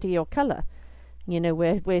ethnicity or color. You know,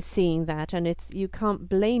 we're seeing that, and it's, you can't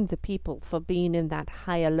blame the people for being in that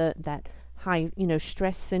high alert, that high, you know,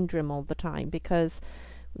 stress syndrome all the time, because,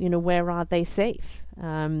 you know, where are they safe?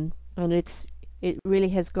 And it really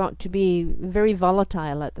has got to be very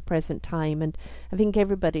volatile at the present time, and I think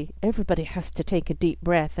everybody has to take a deep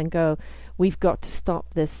breath and go, we've got to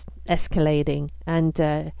stop this escalating, and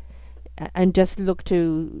just look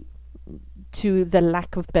to the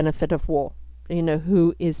lack of benefit of war. You know,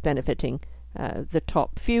 who is benefiting? The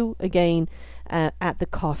top few, again, at the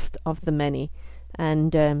cost of the many.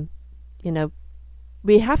 And you know,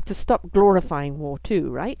 we have to stop glorifying war too,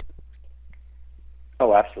 right?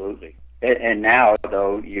 Oh, absolutely. And now,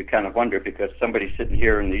 though, you kind of wonder, because somebody's sitting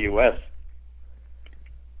here in the U.S.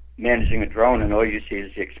 managing a drone, and all you see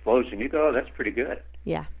is the explosion. You go, oh, that's pretty good.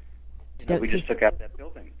 Yeah. You know, we just took out that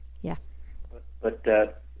building. Yeah. But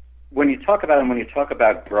when you talk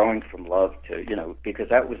about growing from love to, you know, because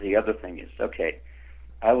that was the other thing is, okay,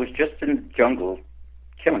 I was just in the jungle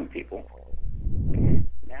killing people.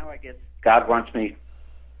 Now I guess God wants me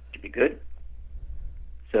to be good.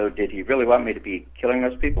 So did he really want me to be killing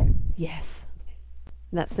those people? Yes.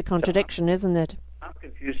 That's the contradiction, isn't it? I'm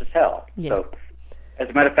confused as hell. Yeah. So, as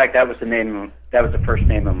a matter of fact, that was the first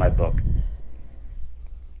name of my book.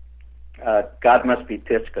 God must be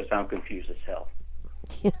pissed because I'm confused as hell.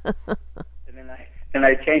 and then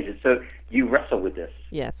I changed it. So you wrestle with this.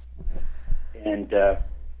 Yes. And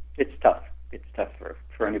it's tough. It's tough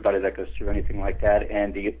for anybody that goes through anything like that.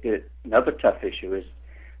 And another tough issue is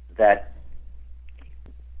that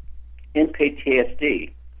in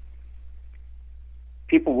PTSD,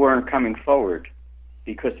 people weren't coming forward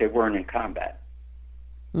because they weren't in combat.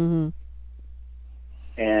 Mm-hmm.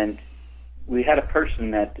 And we had a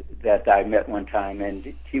person that I met one time,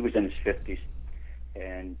 and he was in his 50s,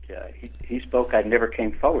 and he spoke. I never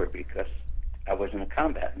came forward because I wasn't in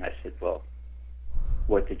combat. And I said, well,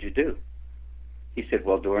 what did you do? He said,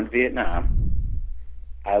 well, during Vietnam,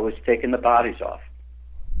 I was taking the bodies off,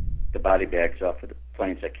 the body bags off of the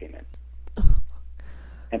planes that came in.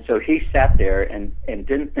 And so he sat there and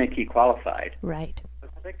didn't think he qualified. Right.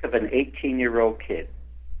 But think of an 18-year-old kid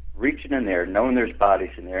reaching in there, knowing there's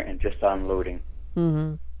bodies in there, and just unloading.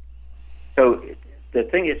 Mm-hmm. So the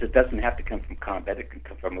thing is, it doesn't have to come from combat. It can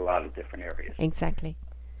come from a lot of different areas. Exactly.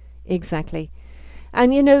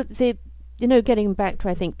 And you know, getting back to,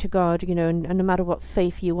 I think, to God, you know, and no matter what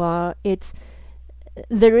faith you are,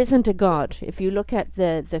 there isn't a God. If you look at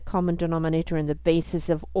the common denominator and the basis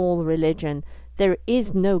of all religion, there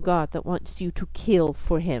is no God that wants you to kill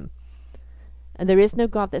for him. And there is no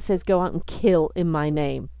God that says, go out and kill in my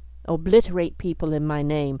name, obliterate people in my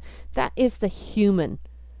name. That is the human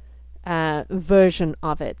version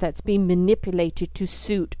of it that's been manipulated to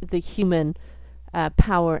suit the human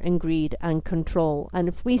power and greed and control. And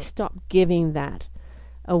if we stop giving that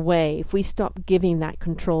away, if we stop giving that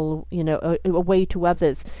control, you know, away to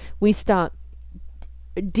others, we start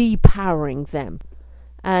depowering them.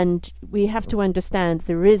 And we have to understand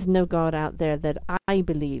there is no God out there that I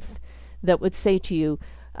believe that would say to you,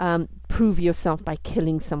 prove yourself by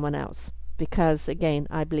killing someone else. Because, again,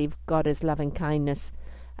 I believe God is loving kindness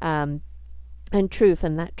and truth.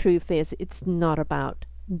 And that truth is, it's not about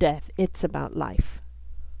death. It's about life.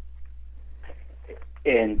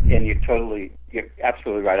 And you're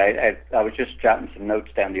absolutely right. I was just jotting some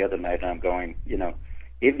notes down the other night, and I'm going, you know,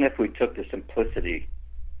 even if we took the simplicity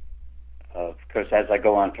of, because as I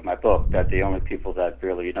go on to my book, that the only people that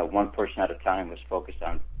really, you know, one person at a time was focused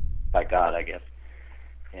on by God, I guess.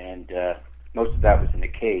 And most of that was in a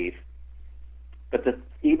cave. But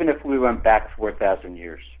even if we went back 4,000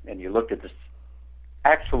 years and you looked at this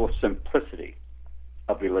actual simplicity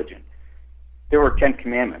of religion, there were 10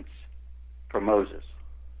 commandments for Moses.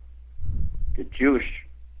 The Jewish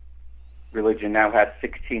religion now has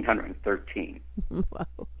 1,613. Wow.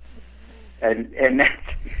 And that's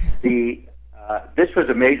this was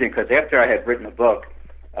amazing, because after I had written a book,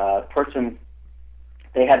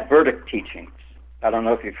 they had verdict teachings. I don't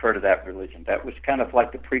know if you've heard of that religion. That was kind of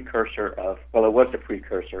like the precursor of, well, it was the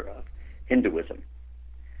precursor of Hinduism.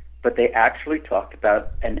 But they actually talked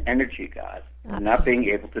about an energy god and not being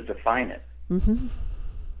able to define it, mm-hmm.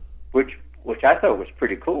 which I thought was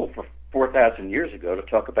pretty cool for 4,000 years ago to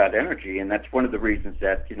talk about energy. And that's one of the reasons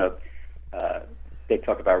that, you know, they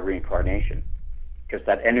talk about reincarnation, because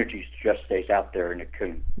that energy just stays out there and it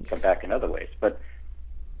can come back in other ways. But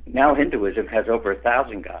now Hinduism has over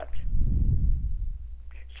 1,000 gods.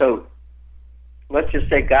 So let's just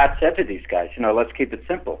say God said to these guys, you know, let's keep it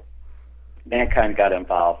simple. Mankind got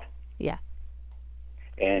involved. Yeah.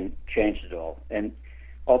 And changed it all. And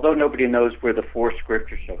although nobody knows where the four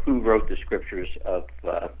scriptures, so who wrote the scriptures of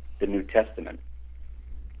the New Testament,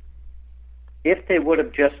 if they would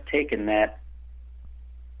have just taken that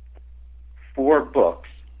 4 books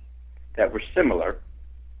that were similar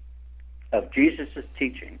of Jesus'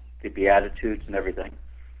 teaching, the Beatitudes and everything,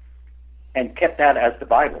 and kept that as the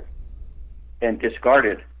Bible, and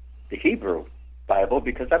discarded the Hebrew Bible,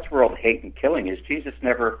 because that's where all the hate and killing is. Jesus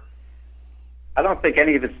never, I don't think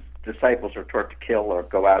any of his disciples were taught to kill or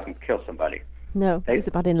go out and kill somebody. No, it was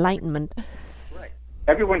about enlightenment. Right.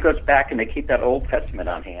 Everyone goes back and they keep that Old Testament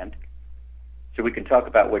on hand, so we can talk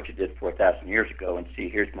about what you did 4,000 years ago and see,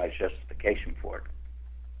 here's my justification for it.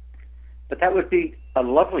 But that would be a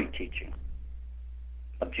lovely teaching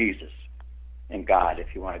of Jesus and God,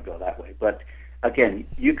 if you want to go that way. But again,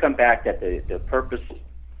 you come back that the purpose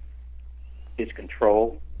is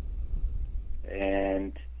control,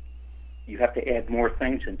 and you have to add more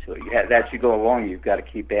things into it. As you go along, you've got to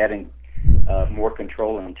keep adding more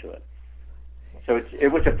control into it. So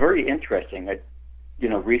it was a very interesting,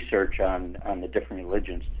 research on the different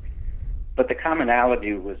religions. But the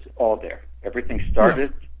commonality was all there. Everything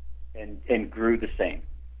started and grew the same.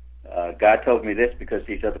 God told me this because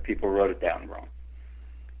these other people wrote it down wrong.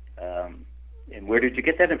 And where did you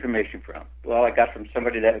get that information from? Well, I got from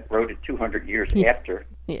somebody that wrote it 200 years after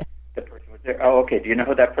the person was there. Oh, okay. Do you know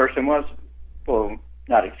who that person was? Well,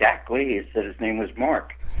 not exactly. He said his name was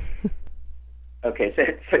Mark. Okay,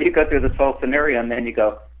 so you go through this whole scenario, and then you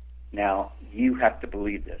go, now, you have to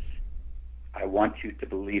believe this. I want you to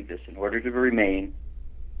believe this. In order to remain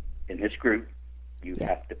in this group, you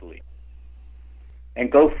have to believe.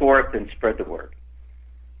 And go forth and spread the word.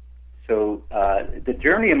 So the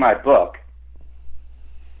journey in my book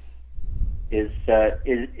is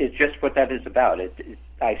just what that is about.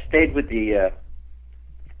 I stayed with the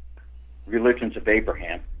religions of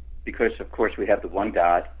Abraham because, of course, we have the one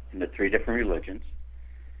God in the 3 different religions.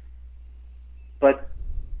 But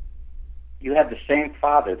you have the same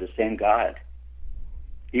Father, the same God,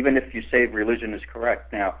 even if you say religion is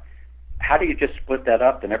correct. Now, how do you just split that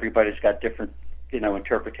up and everybody's got different,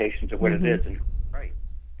 interpretations of what it is? And right,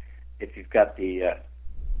 if you've got the,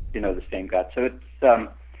 the same God. So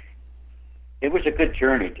it was a good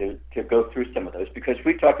journey to go through some of those, because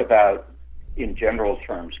we talk about, in general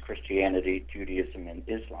terms, Christianity, Judaism, and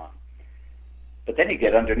Islam. But then you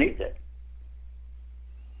get underneath it.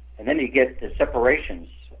 And then you get the separations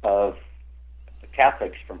of the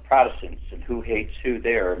Catholics from Protestants and who hates who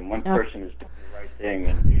there, and one person is doing the right thing,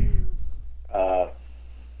 and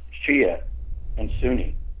Shia and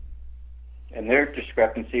Sunni. And their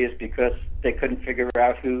discrepancy is because they couldn't figure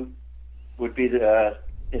out who would be the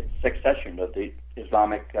succession of the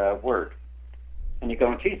Islamic word. And you're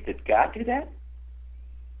going, geez, did God do that?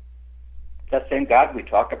 That same God we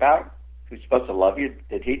talk about, who's supposed to love you,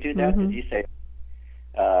 did he do that? Did he say,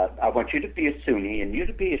 I want you to be a Sunni and you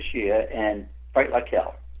to be a Shia and fight like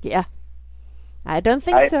hell? Yeah. I don't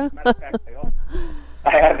think so. Matter of fact,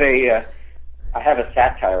 I have a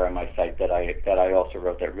satire on my site that I also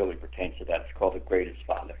wrote that really pertains to that. It's called The Greatest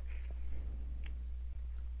Father.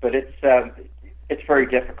 But it's very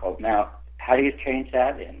difficult. Now, how do you change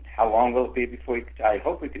that, and how long will it be before I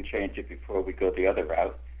hope we can change it before we go the other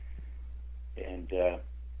route. And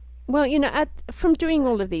well, from doing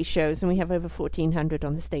all of these shows, and we have over 1,400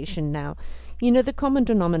 on the station now, the common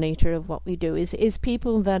denominator of what we do is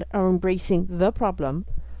people that are embracing the problem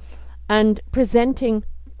and presenting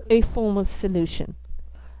a form of solution.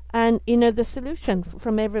 And, the solution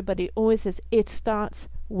from everybody always is, it starts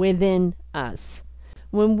within us.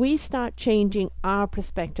 When we start changing our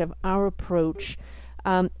perspective, our approach,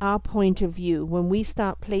 our point of view, when we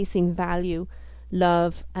start placing value,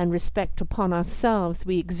 love, and respect upon ourselves,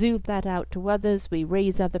 we exude that out to others, we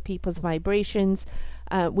raise other people's vibrations,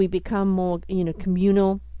 we become more,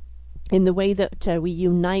 communal in the way that we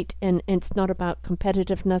unite, and it's not about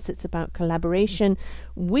competitiveness, it's about collaboration.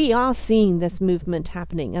 We are seeing this movement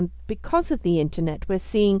happening, and because of the internet, we're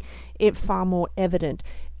seeing it far more evident.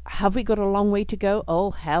 Have we got a long way to go? Oh,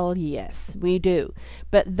 hell yes, we do.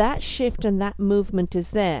 But that shift and that movement is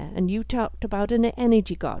there. And you talked about an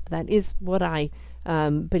energy God. That is what I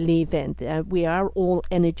believe in. We are all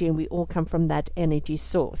energy, and we all come from that energy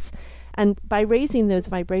source. And by raising those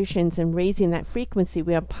vibrations and raising that frequency,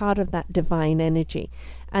 we are part of that divine energy.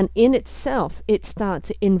 And in itself, it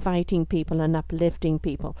starts inviting people and uplifting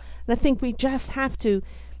people. And I think we just have to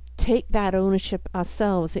take that ownership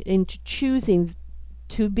ourselves into choosing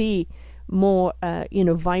to be more,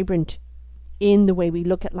 vibrant in the way we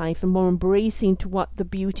look at life, and more embracing to what the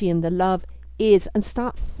beauty and the love is, and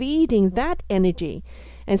start feeding that energy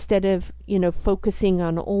instead of, focusing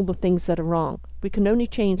on all the things that are wrong. We can only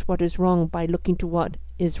change what is wrong by looking to what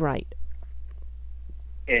is right.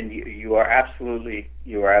 And you are absolutely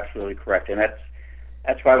correct. And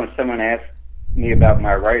that's why when someone asks me about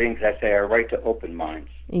my writings, I say I write to open minds.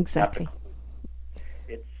 Exactly.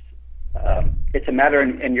 It's a matter,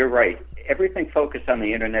 and you're right. Everything focused on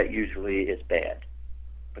the internet usually is bad,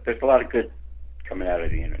 but there's a lot of good coming out of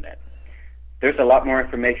the internet. There's a lot more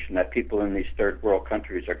information that people in these third world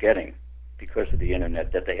countries are getting because of the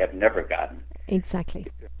internet that they have never gotten. Exactly.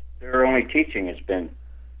 Their only teaching has been,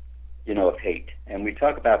 of hate. And we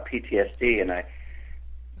talk about PTSD, and I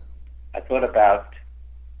thought about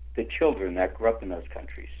the children that grew up in those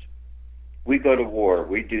countries. We go to war.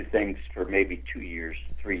 We do things for maybe 2 years,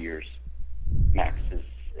 3 years, max,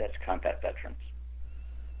 as combat veterans.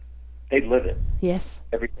 They live it. Yes.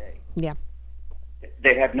 Every day. Yeah.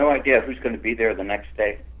 They have no idea who's going to be there the next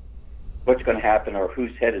day, what's going to happen, or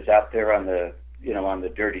whose head is out there on the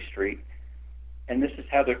dirty street. And this is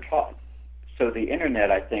how they're taught. So the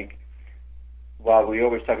internet, I think, while we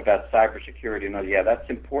always talk about cybersecurity, that's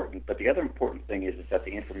important. But the other important thing is that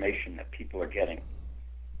the information that people are getting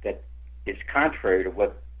that is contrary to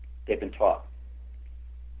what they've been taught.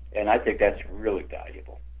 And I think that's really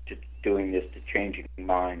valuable to doing this, to changing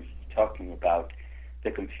minds, talking about the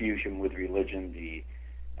confusion with religion.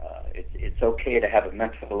 It's okay to have a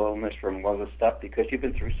mental illness from all this stuff because you've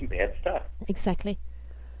been through some bad stuff. Exactly.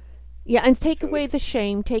 Yeah, and take away the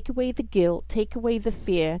shame, take away the guilt, take away the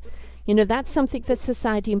fear. That's something that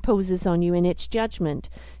society imposes on you in its judgment.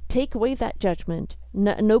 Take away that judgment.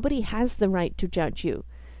 Nobody has the right to judge you,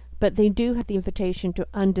 but they do have the invitation to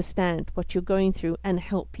understand what you're going through and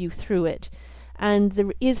help you through it. And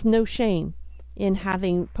there is no shame in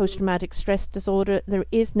having post-traumatic stress disorder. There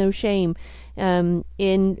is no shame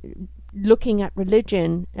in looking at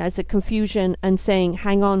religion as a confusion and saying,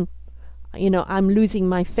 hang on, I'm losing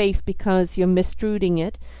my faith because you're misreading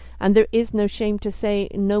it. And there is no shame to say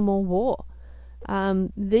no more war.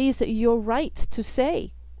 These are your rights to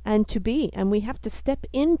say and to be, and we have to step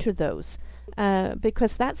into those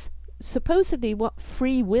because that's supposedly what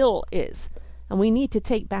free will is, and we need to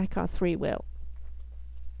take back our free will.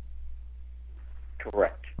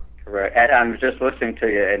 Correct. And I'm just listening to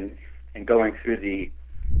you and going through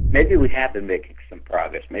maybe we have been making some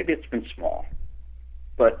progress. Maybe it's been small,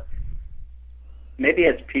 but maybe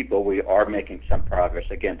as people we are making some progress,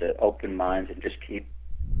 again, to open minds and just keep,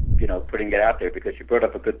 putting it out there, because you brought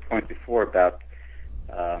up a good point before about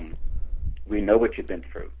we know what you've been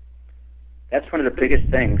through. That's one of the biggest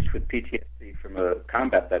things with PTSD from a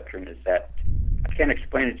combat veteran is that I can't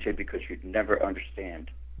explain it to you because you'd never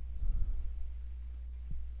understand.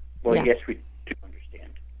 Well, Yeah. Yes, we do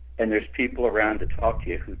understand. And there's people around to talk to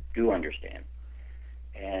you who do understand.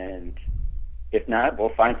 And if not, we'll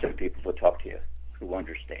find some people to talk to you who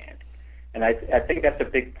understand. And I think that's a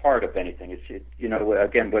big part of anything. It's,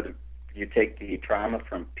 again, whether you take the trauma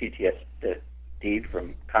from PTSD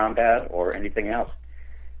from combat or anything else,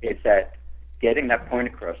 it's that getting that point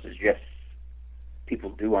across is, yes,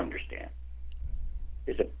 people do understand,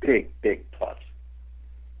 is a big, big plus.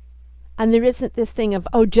 And there isn't this thing of,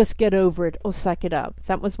 just get over it or suck it up.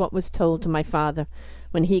 That was what was told to my father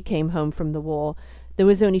when he came home from the war. There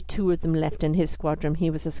was only 2 of them left in his squadron. He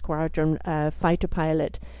was a squadron fighter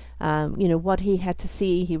pilot. What he had to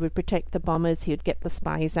see, he would protect the bombers. He would get the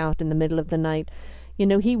spies out in the middle of the night.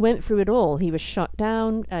 He went through it all. He was shot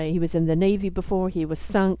down. He was in the Navy before. He was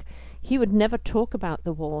sunk. He would never talk about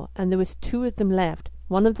the war. And there was 2 of them left.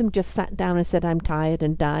 One of them just sat down and said, I'm tired,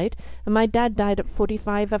 and died. And my dad died at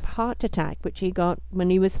 45 of heart attack, which he got when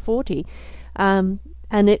he was 40. And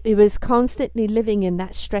it was constantly living in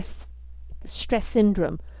that stress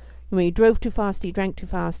syndrome. When he drove too fast, he drank too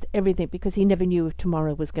fast, everything, because he never knew if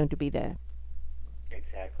tomorrow was going to be there.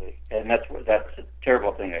 Exactly. And that's a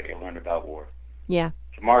terrible thing that you learn about war. Yeah.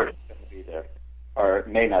 Tomorrow is going to be there, or it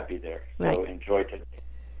may not be there. So Right. Enjoy today.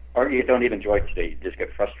 Or you don't even enjoy today, you just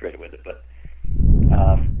get frustrated with it. But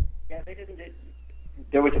they didn't.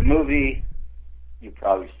 There was a movie, you've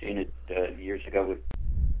probably seen it years ago, with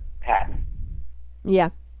Patton. Yeah.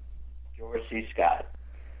 George C. Scott.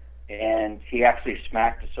 And he actually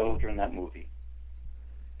smacked a soldier in that movie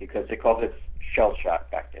because they called it shell shock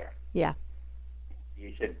back there. Yeah.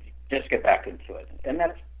 He said, just get back into it. And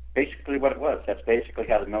that's basically what it was. That's basically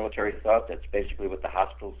how the military thought. That's basically what the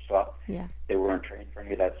hospitals thought. Yeah. They weren't trained for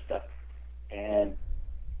any of that stuff. And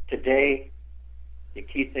today, the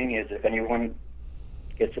key thing is, if anyone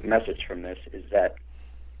gets a message from this, is that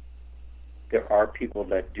there are people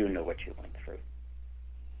that do know what you went through.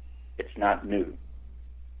 It's not new.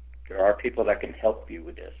 There are people that can help you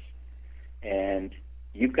with this. And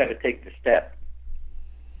you've got to take the step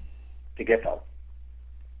to get help.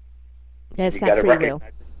 There's You that got to free will.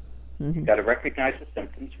 recognize You've got to recognize the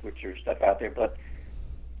symptoms, which are stuff out there, but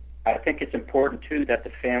I think it's important, too, that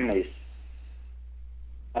the families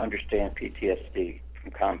understand PTSD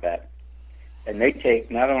from combat. And they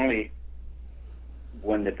take not only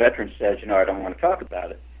when the veteran says, I don't want to talk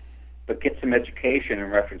about it, but get some education in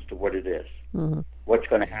reference to what it is, what's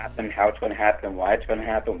going to happen, how it's going to happen, why it's going to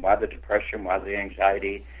happen, why the depression, why the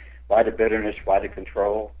anxiety, why the bitterness, why the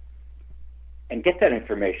control, and get that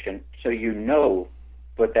information so you know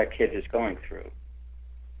what that kid is going through.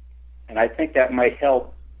 And I think that might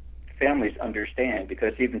help families understand,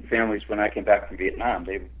 because even families, when I came back from Vietnam,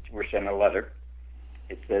 they were sent a letter.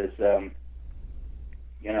 It says,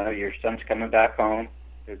 your son's coming back home.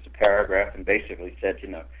 There's a paragraph, and basically said,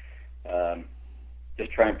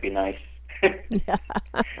 just try and be nice.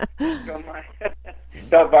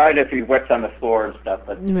 Don't mind if he wets on the floor and stuff.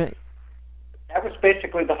 But that was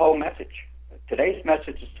basically the whole message. Today's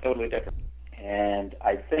message is totally different. And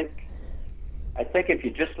I think if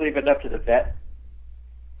you just leave it up to the vet,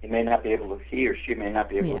 he or she may not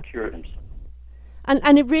be able to cure themselves.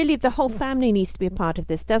 And it really, the whole family needs to be a part of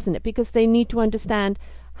this, doesn't it? Because they need to understand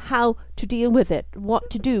how to deal with it, what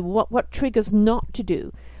to do, what triggers not to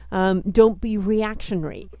do. Don't be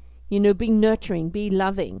reactionary. Be nurturing, be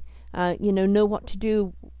loving. Know what to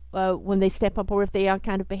do when they step up, or if they are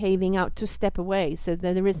kind of behaving out, to step away so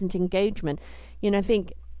that there isn't engagement.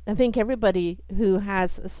 I think everybody who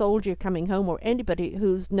has a soldier coming home, or anybody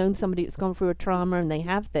who's known somebody who's gone through a trauma and they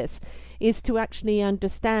have this, is to actually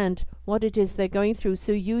understand what it is they're going through,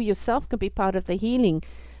 so you yourself can be part of the healing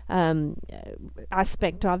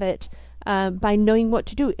aspect of it, by knowing what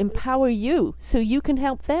to do. Empower you so you can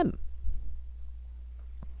help them.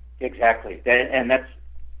 Exactly. And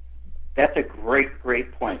that's a great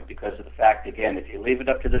point, because of the fact, again, if you leave it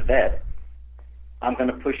up to the vet, I'm going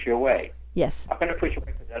to push you away. Yes. I'm going to push you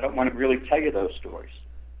away because I don't want to really tell you those stories.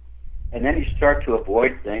 And then you start to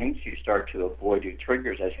avoid things. You start to avoid your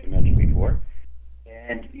triggers, as you mentioned before.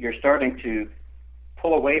 And you're starting to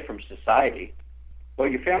pull away from society. Well,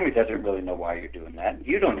 your family doesn't really know why you're doing that.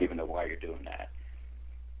 You don't even know why you're doing that.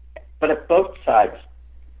 But if both sides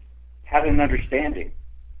have an understanding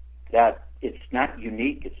that it's not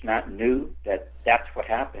unique, it's not new, that's what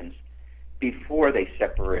happens before they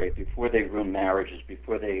separate, before they ruin marriages,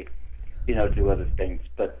 before they do other things,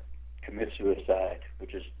 but commit suicide,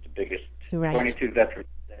 which is the biggest. Right. 22 veterans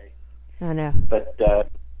today. I know. But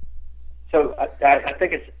so I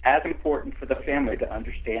think it's as important for the family to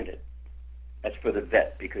understand it as for the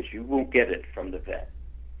vet, because you won't get it from the vet.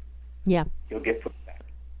 Yeah. You'll get pushback.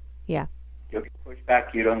 Yeah. You'll get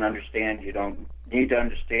pushback. You don't understand. You don't need to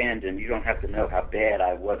understand, and you don't have to know how bad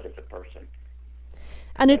I was as a person.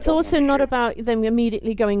 And it's also not about them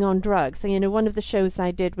immediately going on drugs. So, one of the shows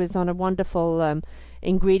I did was on a wonderful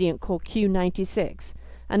ingredient called Q96,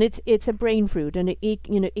 and it's a brain food, and it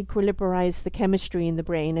equilibrizes the chemistry in the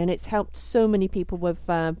brain, and it's helped so many people with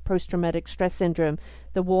post-traumatic stress syndrome,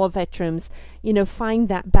 the war veterans, find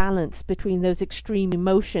that balance between those extreme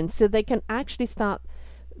emotions, so they can actually start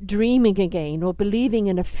dreaming again or believing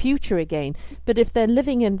in a future again. But if they're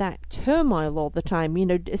living in that turmoil all the time,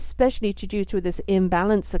 especially due to this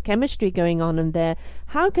imbalance of chemistry going on in there,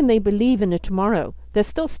 how can they believe in a tomorrow? They're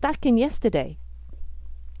still stuck in yesterday.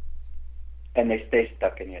 And they stay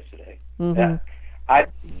stuck in yesterday. Mm-hmm.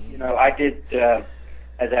 I did,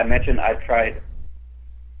 as I mentioned,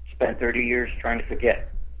 spent 30 years trying to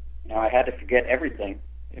forget. I had to forget everything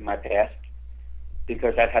in my past,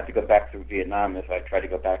 because I'd have to go back through Vietnam if I tried to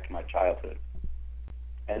go back to my childhood.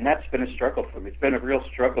 And that's been a struggle for me. It's been a real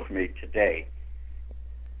struggle for me today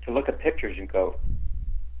to look at pictures and go,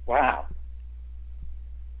 wow,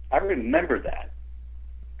 I remember that,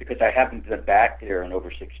 because I haven't been back there in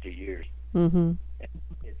over 60 years. Mm-hmm.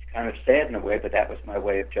 It's kind of sad in a way, but that was my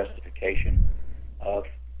way of justification of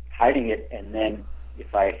hiding it. And then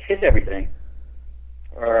if I hid everything,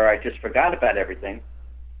 or I just forgot about everything,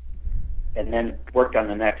 and then worked on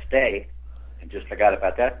the next day and just forgot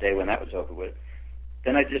about that day when that was over with,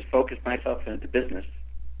 then I just focused myself into business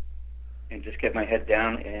and just kept my head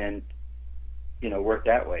down and, work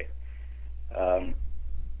that way.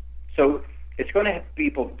 So it's going to hit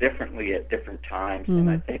people differently at different times. Mm-hmm. And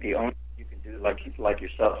I think the only thing you can do, like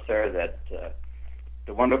yourself, Sarah, that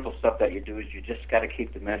the wonderful stuff that you do is you just got to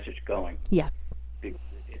keep the message going. Yeah.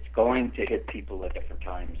 It's going to hit people at different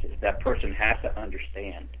times. That person has to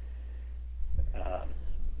understand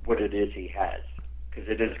what it is he has, because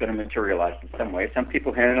it is going to materialize in some way. Some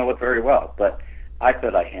people handle it very well, but I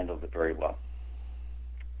thought I handled it very well.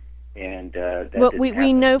 And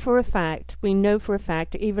we know for a fact,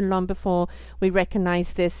 even long before we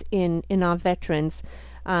recognize this in our veterans,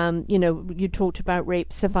 You talked about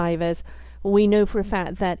rape survivors. We know for a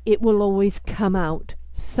fact that it will always come out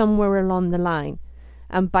somewhere along the line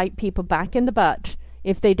and bite people back in the butt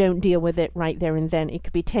if they don't deal with it right there and then. It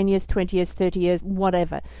could be 10 years, 20 years, 30 years,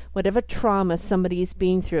 whatever trauma somebody's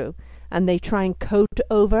been through, and they try and coat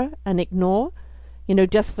over and ignore,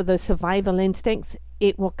 just for those survival instincts,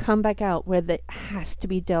 it will come back out where it has to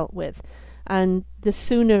be dealt with. And the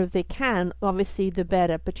sooner they can, obviously, the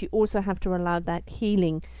better. But you also have to allow that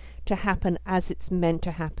healing to happen as it's meant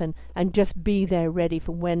to happen, and just be there ready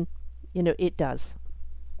for when, it does.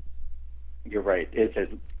 You're right.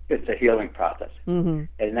 It's a healing process. Mm-hmm.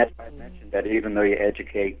 And that's why I mentioned that even though you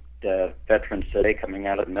educate veterans today coming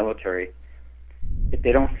out of the military, if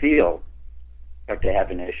they don't feel like they have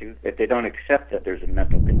an issue, if they don't accept that there's a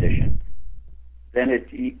mental condition, then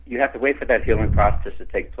you have to wait for that healing process to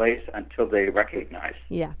take place until they recognize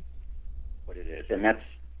what it is. And that's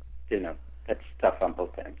tough on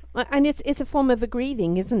both ends. And it's a form of a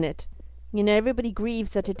grieving, isn't it? Everybody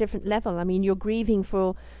grieves at a different level. I mean, you're grieving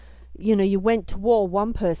for, you went to war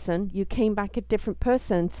one person, you came back a different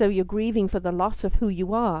person, so you're grieving for the loss of who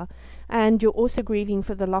you are, and you're also grieving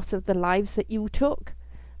for the loss of the lives that you took.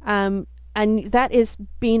 And that is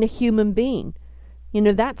being a human being.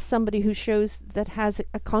 That's somebody who shows that has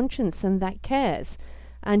a conscience and that cares.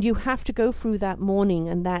 And you have to go through that mourning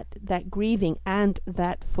and that grieving and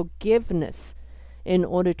that forgiveness in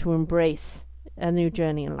order to embrace a new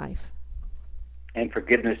journey in life. And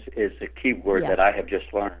forgiveness is a key word that I have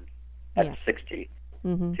just learned at 60,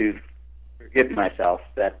 to forgive myself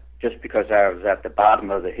that just because I was at the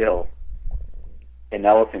bottom of the hill in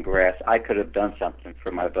elephant grass, I could have done something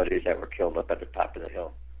for my buddies that were killed up at the top of the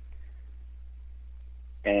hill.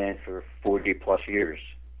 And for 40 plus years,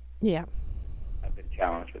 I've been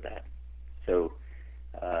challenged with that. So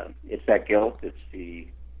it's that guilt. There's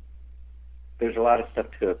a lot of stuff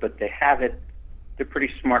to it, but they're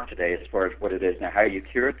pretty smart today as far as what it is. Now, how you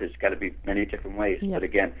cure it, there's got to be many different ways. But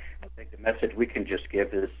again, I think the message we can just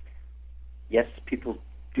give is, yes, people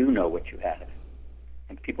do know what you have,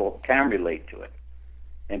 and people can relate to it,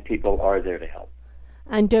 and people are there to help.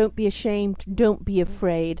 And don't be ashamed. Don't be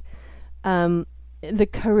afraid. The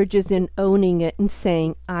courage is in owning it and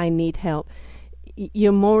saying, I need help.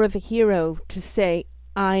 You're more of a hero to say,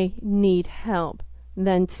 I need help,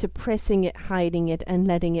 than suppressing it, hiding it, and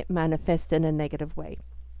letting it manifest in a negative way.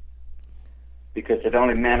 Because it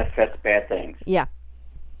only manifests bad things. Yeah.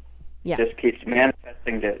 It just keeps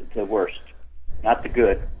manifesting the worst, not the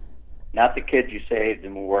good, not the kids you saved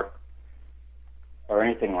and will work or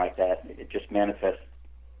anything like that. It just manifests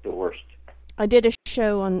the worst. I did a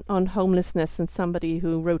show on homelessness, and somebody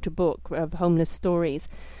who wrote a book of homeless stories,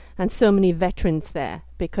 and so many veterans there,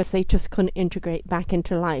 because they just couldn't integrate back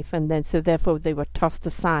into life, and then so therefore they were tossed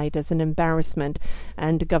aside as an embarrassment,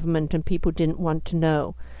 and the government and people didn't want to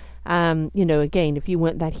know. Again, if you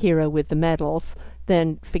weren't that hero with the medals,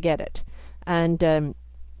 then forget it. And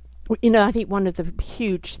I think one of the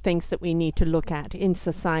huge things that we need to look at in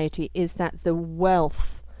society is that the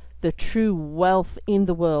wealth, the true wealth in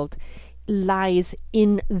the world, lies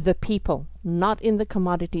in the people, not in the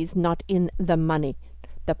commodities, not in the money.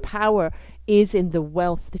 The power is in the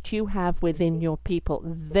wealth that you have within your people.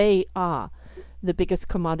 They are the biggest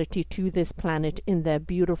commodity to this planet in their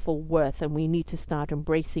beautiful worth, and we need to start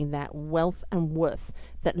embracing that wealth and worth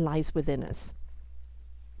that lies within us.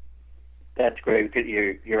 That's great.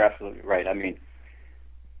 You're absolutely right. I mean,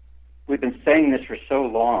 we've been saying this for so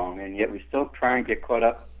long, and yet we still try and get caught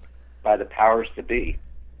up by the powers to be,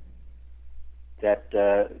 that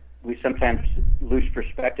we sometimes lose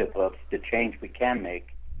perspective of the change we can make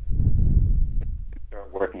if we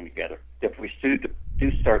start working together. If we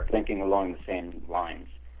do start thinking along the same lines,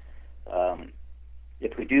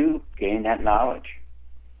 if we do gain that knowledge,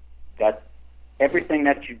 that everything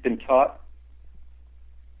that you've been taught,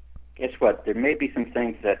 guess what? There may be some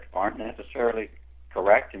things that aren't necessarily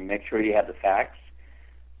correct, and make sure you have the facts.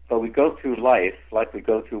 But we go through life like we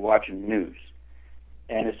go through watching news.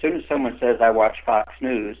 And as soon as someone says, I watch Fox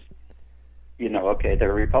News, okay,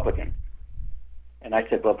 they're a Republican. And I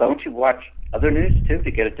said, well, don't you watch other news, too,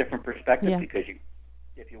 to get a different perspective? Yeah. Because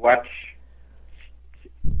if you watch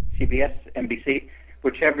CBS, NBC,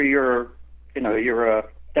 whichever you're a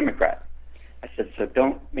Democrat. I said, so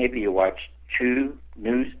don't maybe you watch two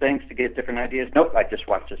news things to get different ideas? Nope, I just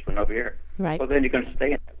watch this one over here. Right. Well, then you're going to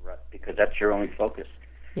stay in that rut because that's your only focus.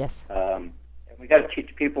 Yes. And we got to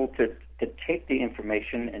teach people to take the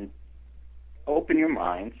information and open your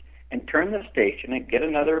minds and turn the station and get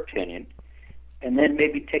another opinion, and then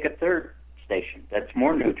maybe take a third station that's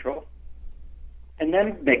more neutral, and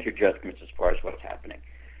then make your judgments as far as what's happening.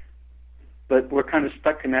 but we're kind of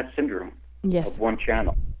stuck in that syndrome Yes. of one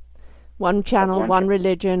channel. One channel, one channel.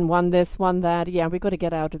 religion, one this, one that. Yeah, we've got to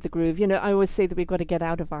get out of the groove. You know, I always say that we've got to get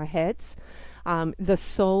out of our heads. The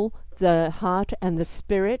soul, the heart, and the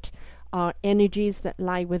spirit are energies that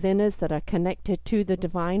lie within us that are connected to the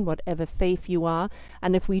divine, whatever faith you are.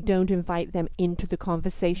 And if we don't invite them into the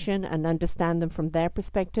conversation and understand them from their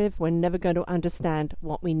perspective, we're never going to understand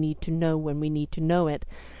what we need to know when we need to know it.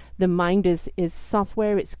 The mind is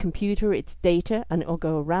software, it's computer, it's data, and it'll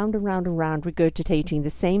go around and round and round, regurgitating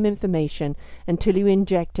the same information until you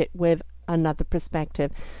inject it with another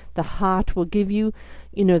perspective. The heart will give you,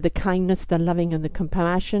 you know, the kindness, the loving, and the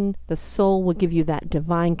compassion. The soul will give you that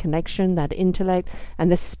divine connection, that intellect,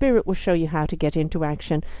 and the spirit will show you how to get into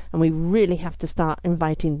action. And we really have to start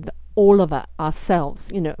inviting all of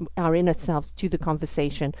ourselves, you know, our inner selves, to the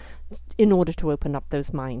conversation in order to open up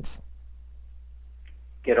those minds.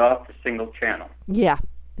 Get off the single channel. Yeah,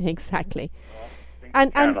 exactly.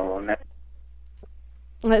 And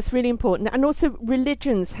that's really important. And also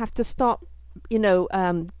religions have to stop, you know,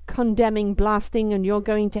 condemning, blasting, and you're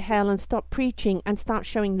going to hell, and stop preaching and start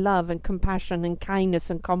showing love and compassion and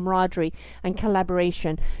kindness and camaraderie and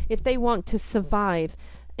collaboration. If they want to survive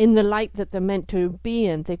in the light that they're meant to be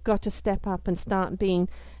in, they've got to step up and start being,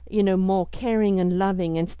 you know, more caring and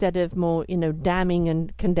loving instead of more, you know, damning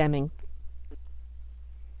and condemning.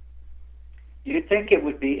 You'd think it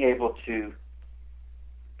would be able to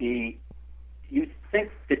be, you'd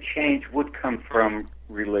think the change would come from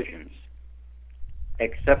religions,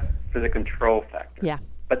 except for the control factor. Yeah.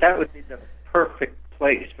 But that would be the perfect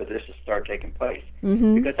place for this to start taking place.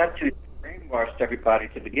 Mm-hmm. Because that's who brainwashed everybody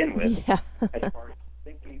to begin with, Yeah. as far as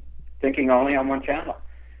thinking only on one channel.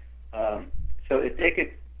 So if they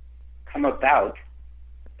could come about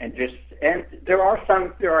and just, and there are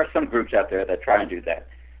some groups out there that try and do that.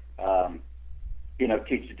 You know,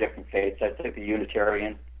 teach the different faiths. I think the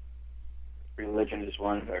Unitarian religion is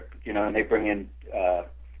one, or, you know, and they bring in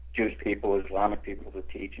Jewish people, Islamic people to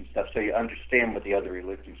teach and stuff, so you understand what the other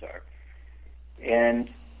religions are.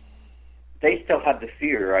 And they still have the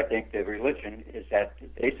fear, I think the religion is that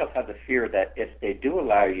they still have the fear that if they do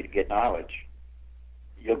allow you to get knowledge,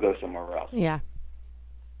 you'll go somewhere else. Yeah.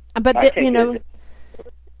 But, you know,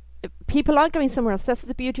 people are going somewhere else. That's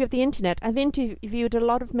the beauty of the internet. I've interviewed a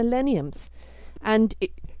lot of millenniums, and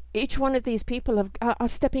each one of these people are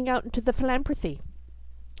stepping out into the philanthropy,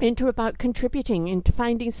 into about contributing, into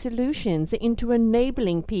finding solutions, into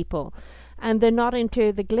enabling people. And they're not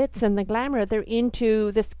into the glitz and the glamour. They're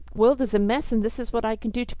into this world is a mess, and this is what I can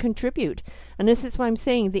do to contribute. And this is why I'm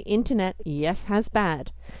saying the internet, yes, has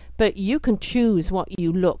bad, but you can choose what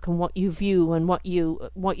you look and what you view and what you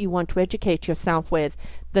want to educate yourself with.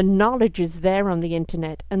 The knowledge is there on the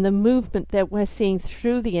internet, and the movement that we're seeing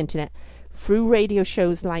through the internet, through radio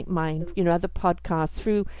shows like mine, you know, other podcasts,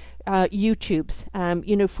 through YouTubes,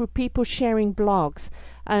 you know, through people sharing blogs.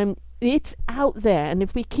 It's out there, and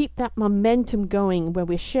if we keep that momentum going, where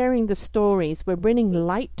we're sharing the stories, we're bringing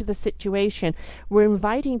light to the situation, we're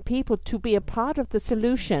inviting people to be a part of the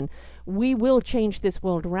solution, we will change this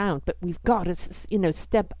world around. But we've got to, you know,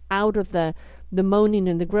 step out of the moaning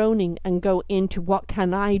and the groaning and go into what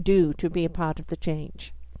can I do to be a part of the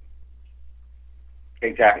change.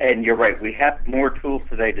 Exactly, and you're right. We have more tools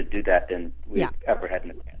today to do that than we've ever had in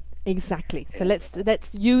the past. Exactly. So let's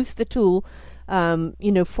use the tool,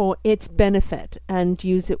 you know, for its benefit, and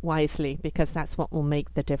use it wisely, because that's what will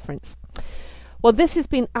make the difference. Well, this has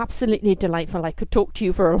been absolutely delightful. I could talk to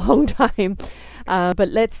you for a long time, but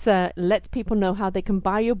let's people know how they can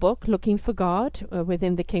buy your book, Looking for God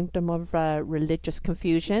Within the Kingdom of Religious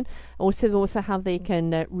Confusion. Also how they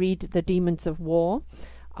can read The Demons of War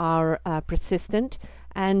Are Persistent,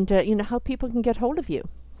 and you know, how people can get hold of you.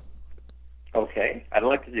 Okay, I'd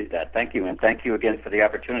like to do that. Thank you, and thank you again for the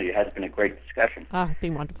opportunity. It has been a great discussion. It's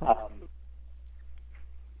been wonderful.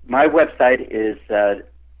 My website is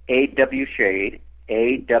awschade,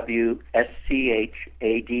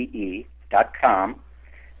 AWSCHADE.com,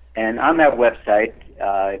 and on that website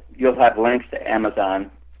you'll have links to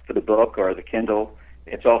Amazon for the book or the Kindle.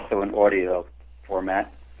 It's also an audio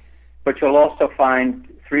format. But you'll also find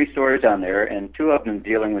 3 stories on there, and 2 of them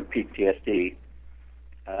dealing with PTSD.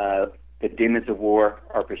 The Demons of War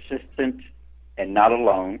Are Persistent and Not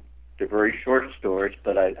Alone. They're very short stories,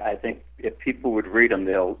 but I think if people would read them,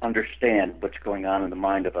 they'll understand what's going on in the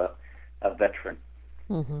mind of a veteran.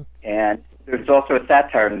 Mm-hmm. And there's also a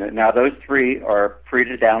satire in there. Now, those 3 are free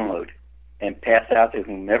to download and pass out to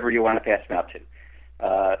whomever you want to pass them out to.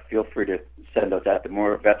 Feel free to send those out. The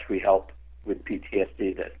more vets we help with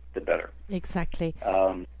PTSD, the better. Exactly.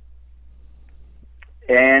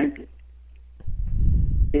 And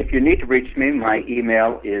if you need to reach me, my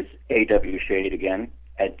email is awshade again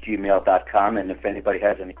at gmail.com, and if anybody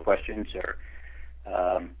has any questions or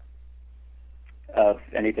of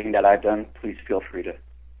anything that I've done, please feel free to,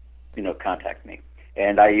 contact me.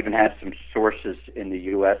 And I even have some sources in the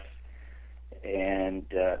U.S. and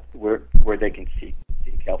where they can seek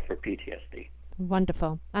help for PTSD.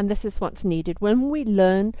 Wonderful. And this is what's needed. When we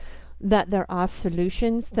learn that there are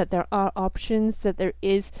solutions, that there are options, that there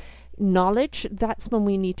is knowledge, that's when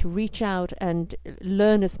we need to reach out and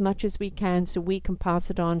learn as much as we can so we can pass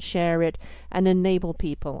it on, share it, and enable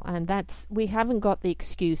people. And we haven't got the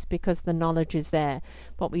excuse because the knowledge is there.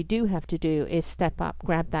 What we do have to do is step up,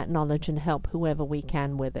 grab that knowledge, and help whoever we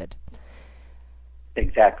can with it.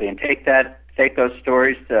 Exactly. And take those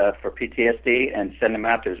stories for PTSD and send them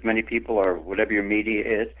out to as many people or whatever your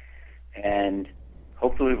media is, and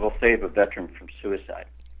hopefully we'll save a veteran from suicide.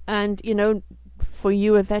 And, for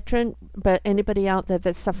you, a veteran, but anybody out there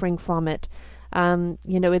that's suffering from it,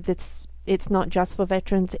 it's not just for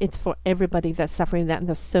veterans, it's for everybody that's suffering that, and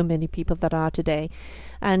there's so many people that are today.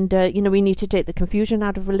 And, we need to take the confusion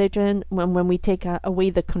out of religion when we take away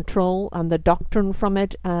the control and the doctrine from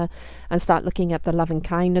it and start looking at the loving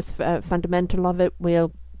kindness fundamental of it.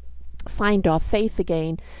 We'll find our faith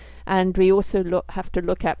again. And we also have to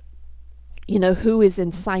look at, who is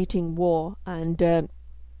inciting war. And,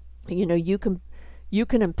 you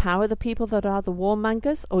can empower the people that are the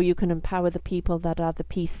warmongers, or you can empower the people that are the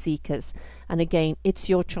peace seekers. And again, it's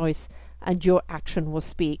your choice, and your action will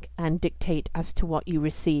speak and dictate as to what you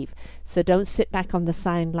receive. So don't sit back on the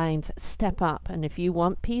sidelines, step up. And if you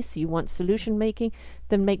want peace, you want solution making,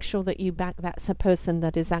 then make sure that you back that person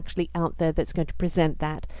that is actually out there that's going to present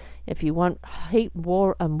that. If you want hate,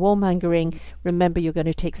 war, and warmongering, remember you're going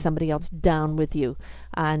to take somebody else down with you.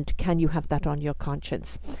 And can you have that on your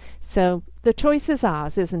conscience? So the choice is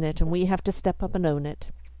ours, isn't it? And we have to step up and own it.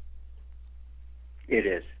 It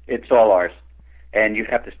is. It's all ours. And you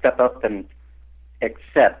have to step up and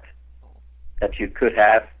accept that you could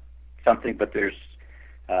have something, but there's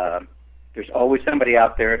always somebody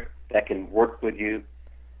out there that can work with you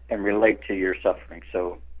and relate to your suffering.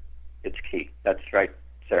 So it's key. That's right,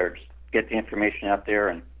 Sarah. Just get the information out there,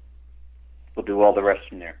 and we'll do all the rest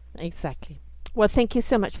from there. Exactly. Well, thank you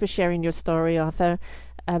so much for sharing your story, Arthur.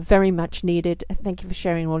 Very much needed. Thank you for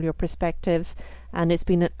sharing all your perspectives, and it's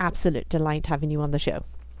been an absolute delight having you on the show.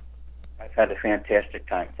 I've had a fantastic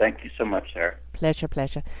time. Thank you so much, Sarah. Pleasure.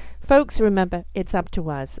 Folks, remember, it's up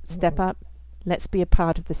to us. Step up. Let's be a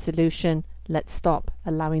part of the solution. Let's stop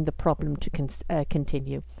allowing the problem to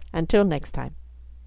continue. Until next time.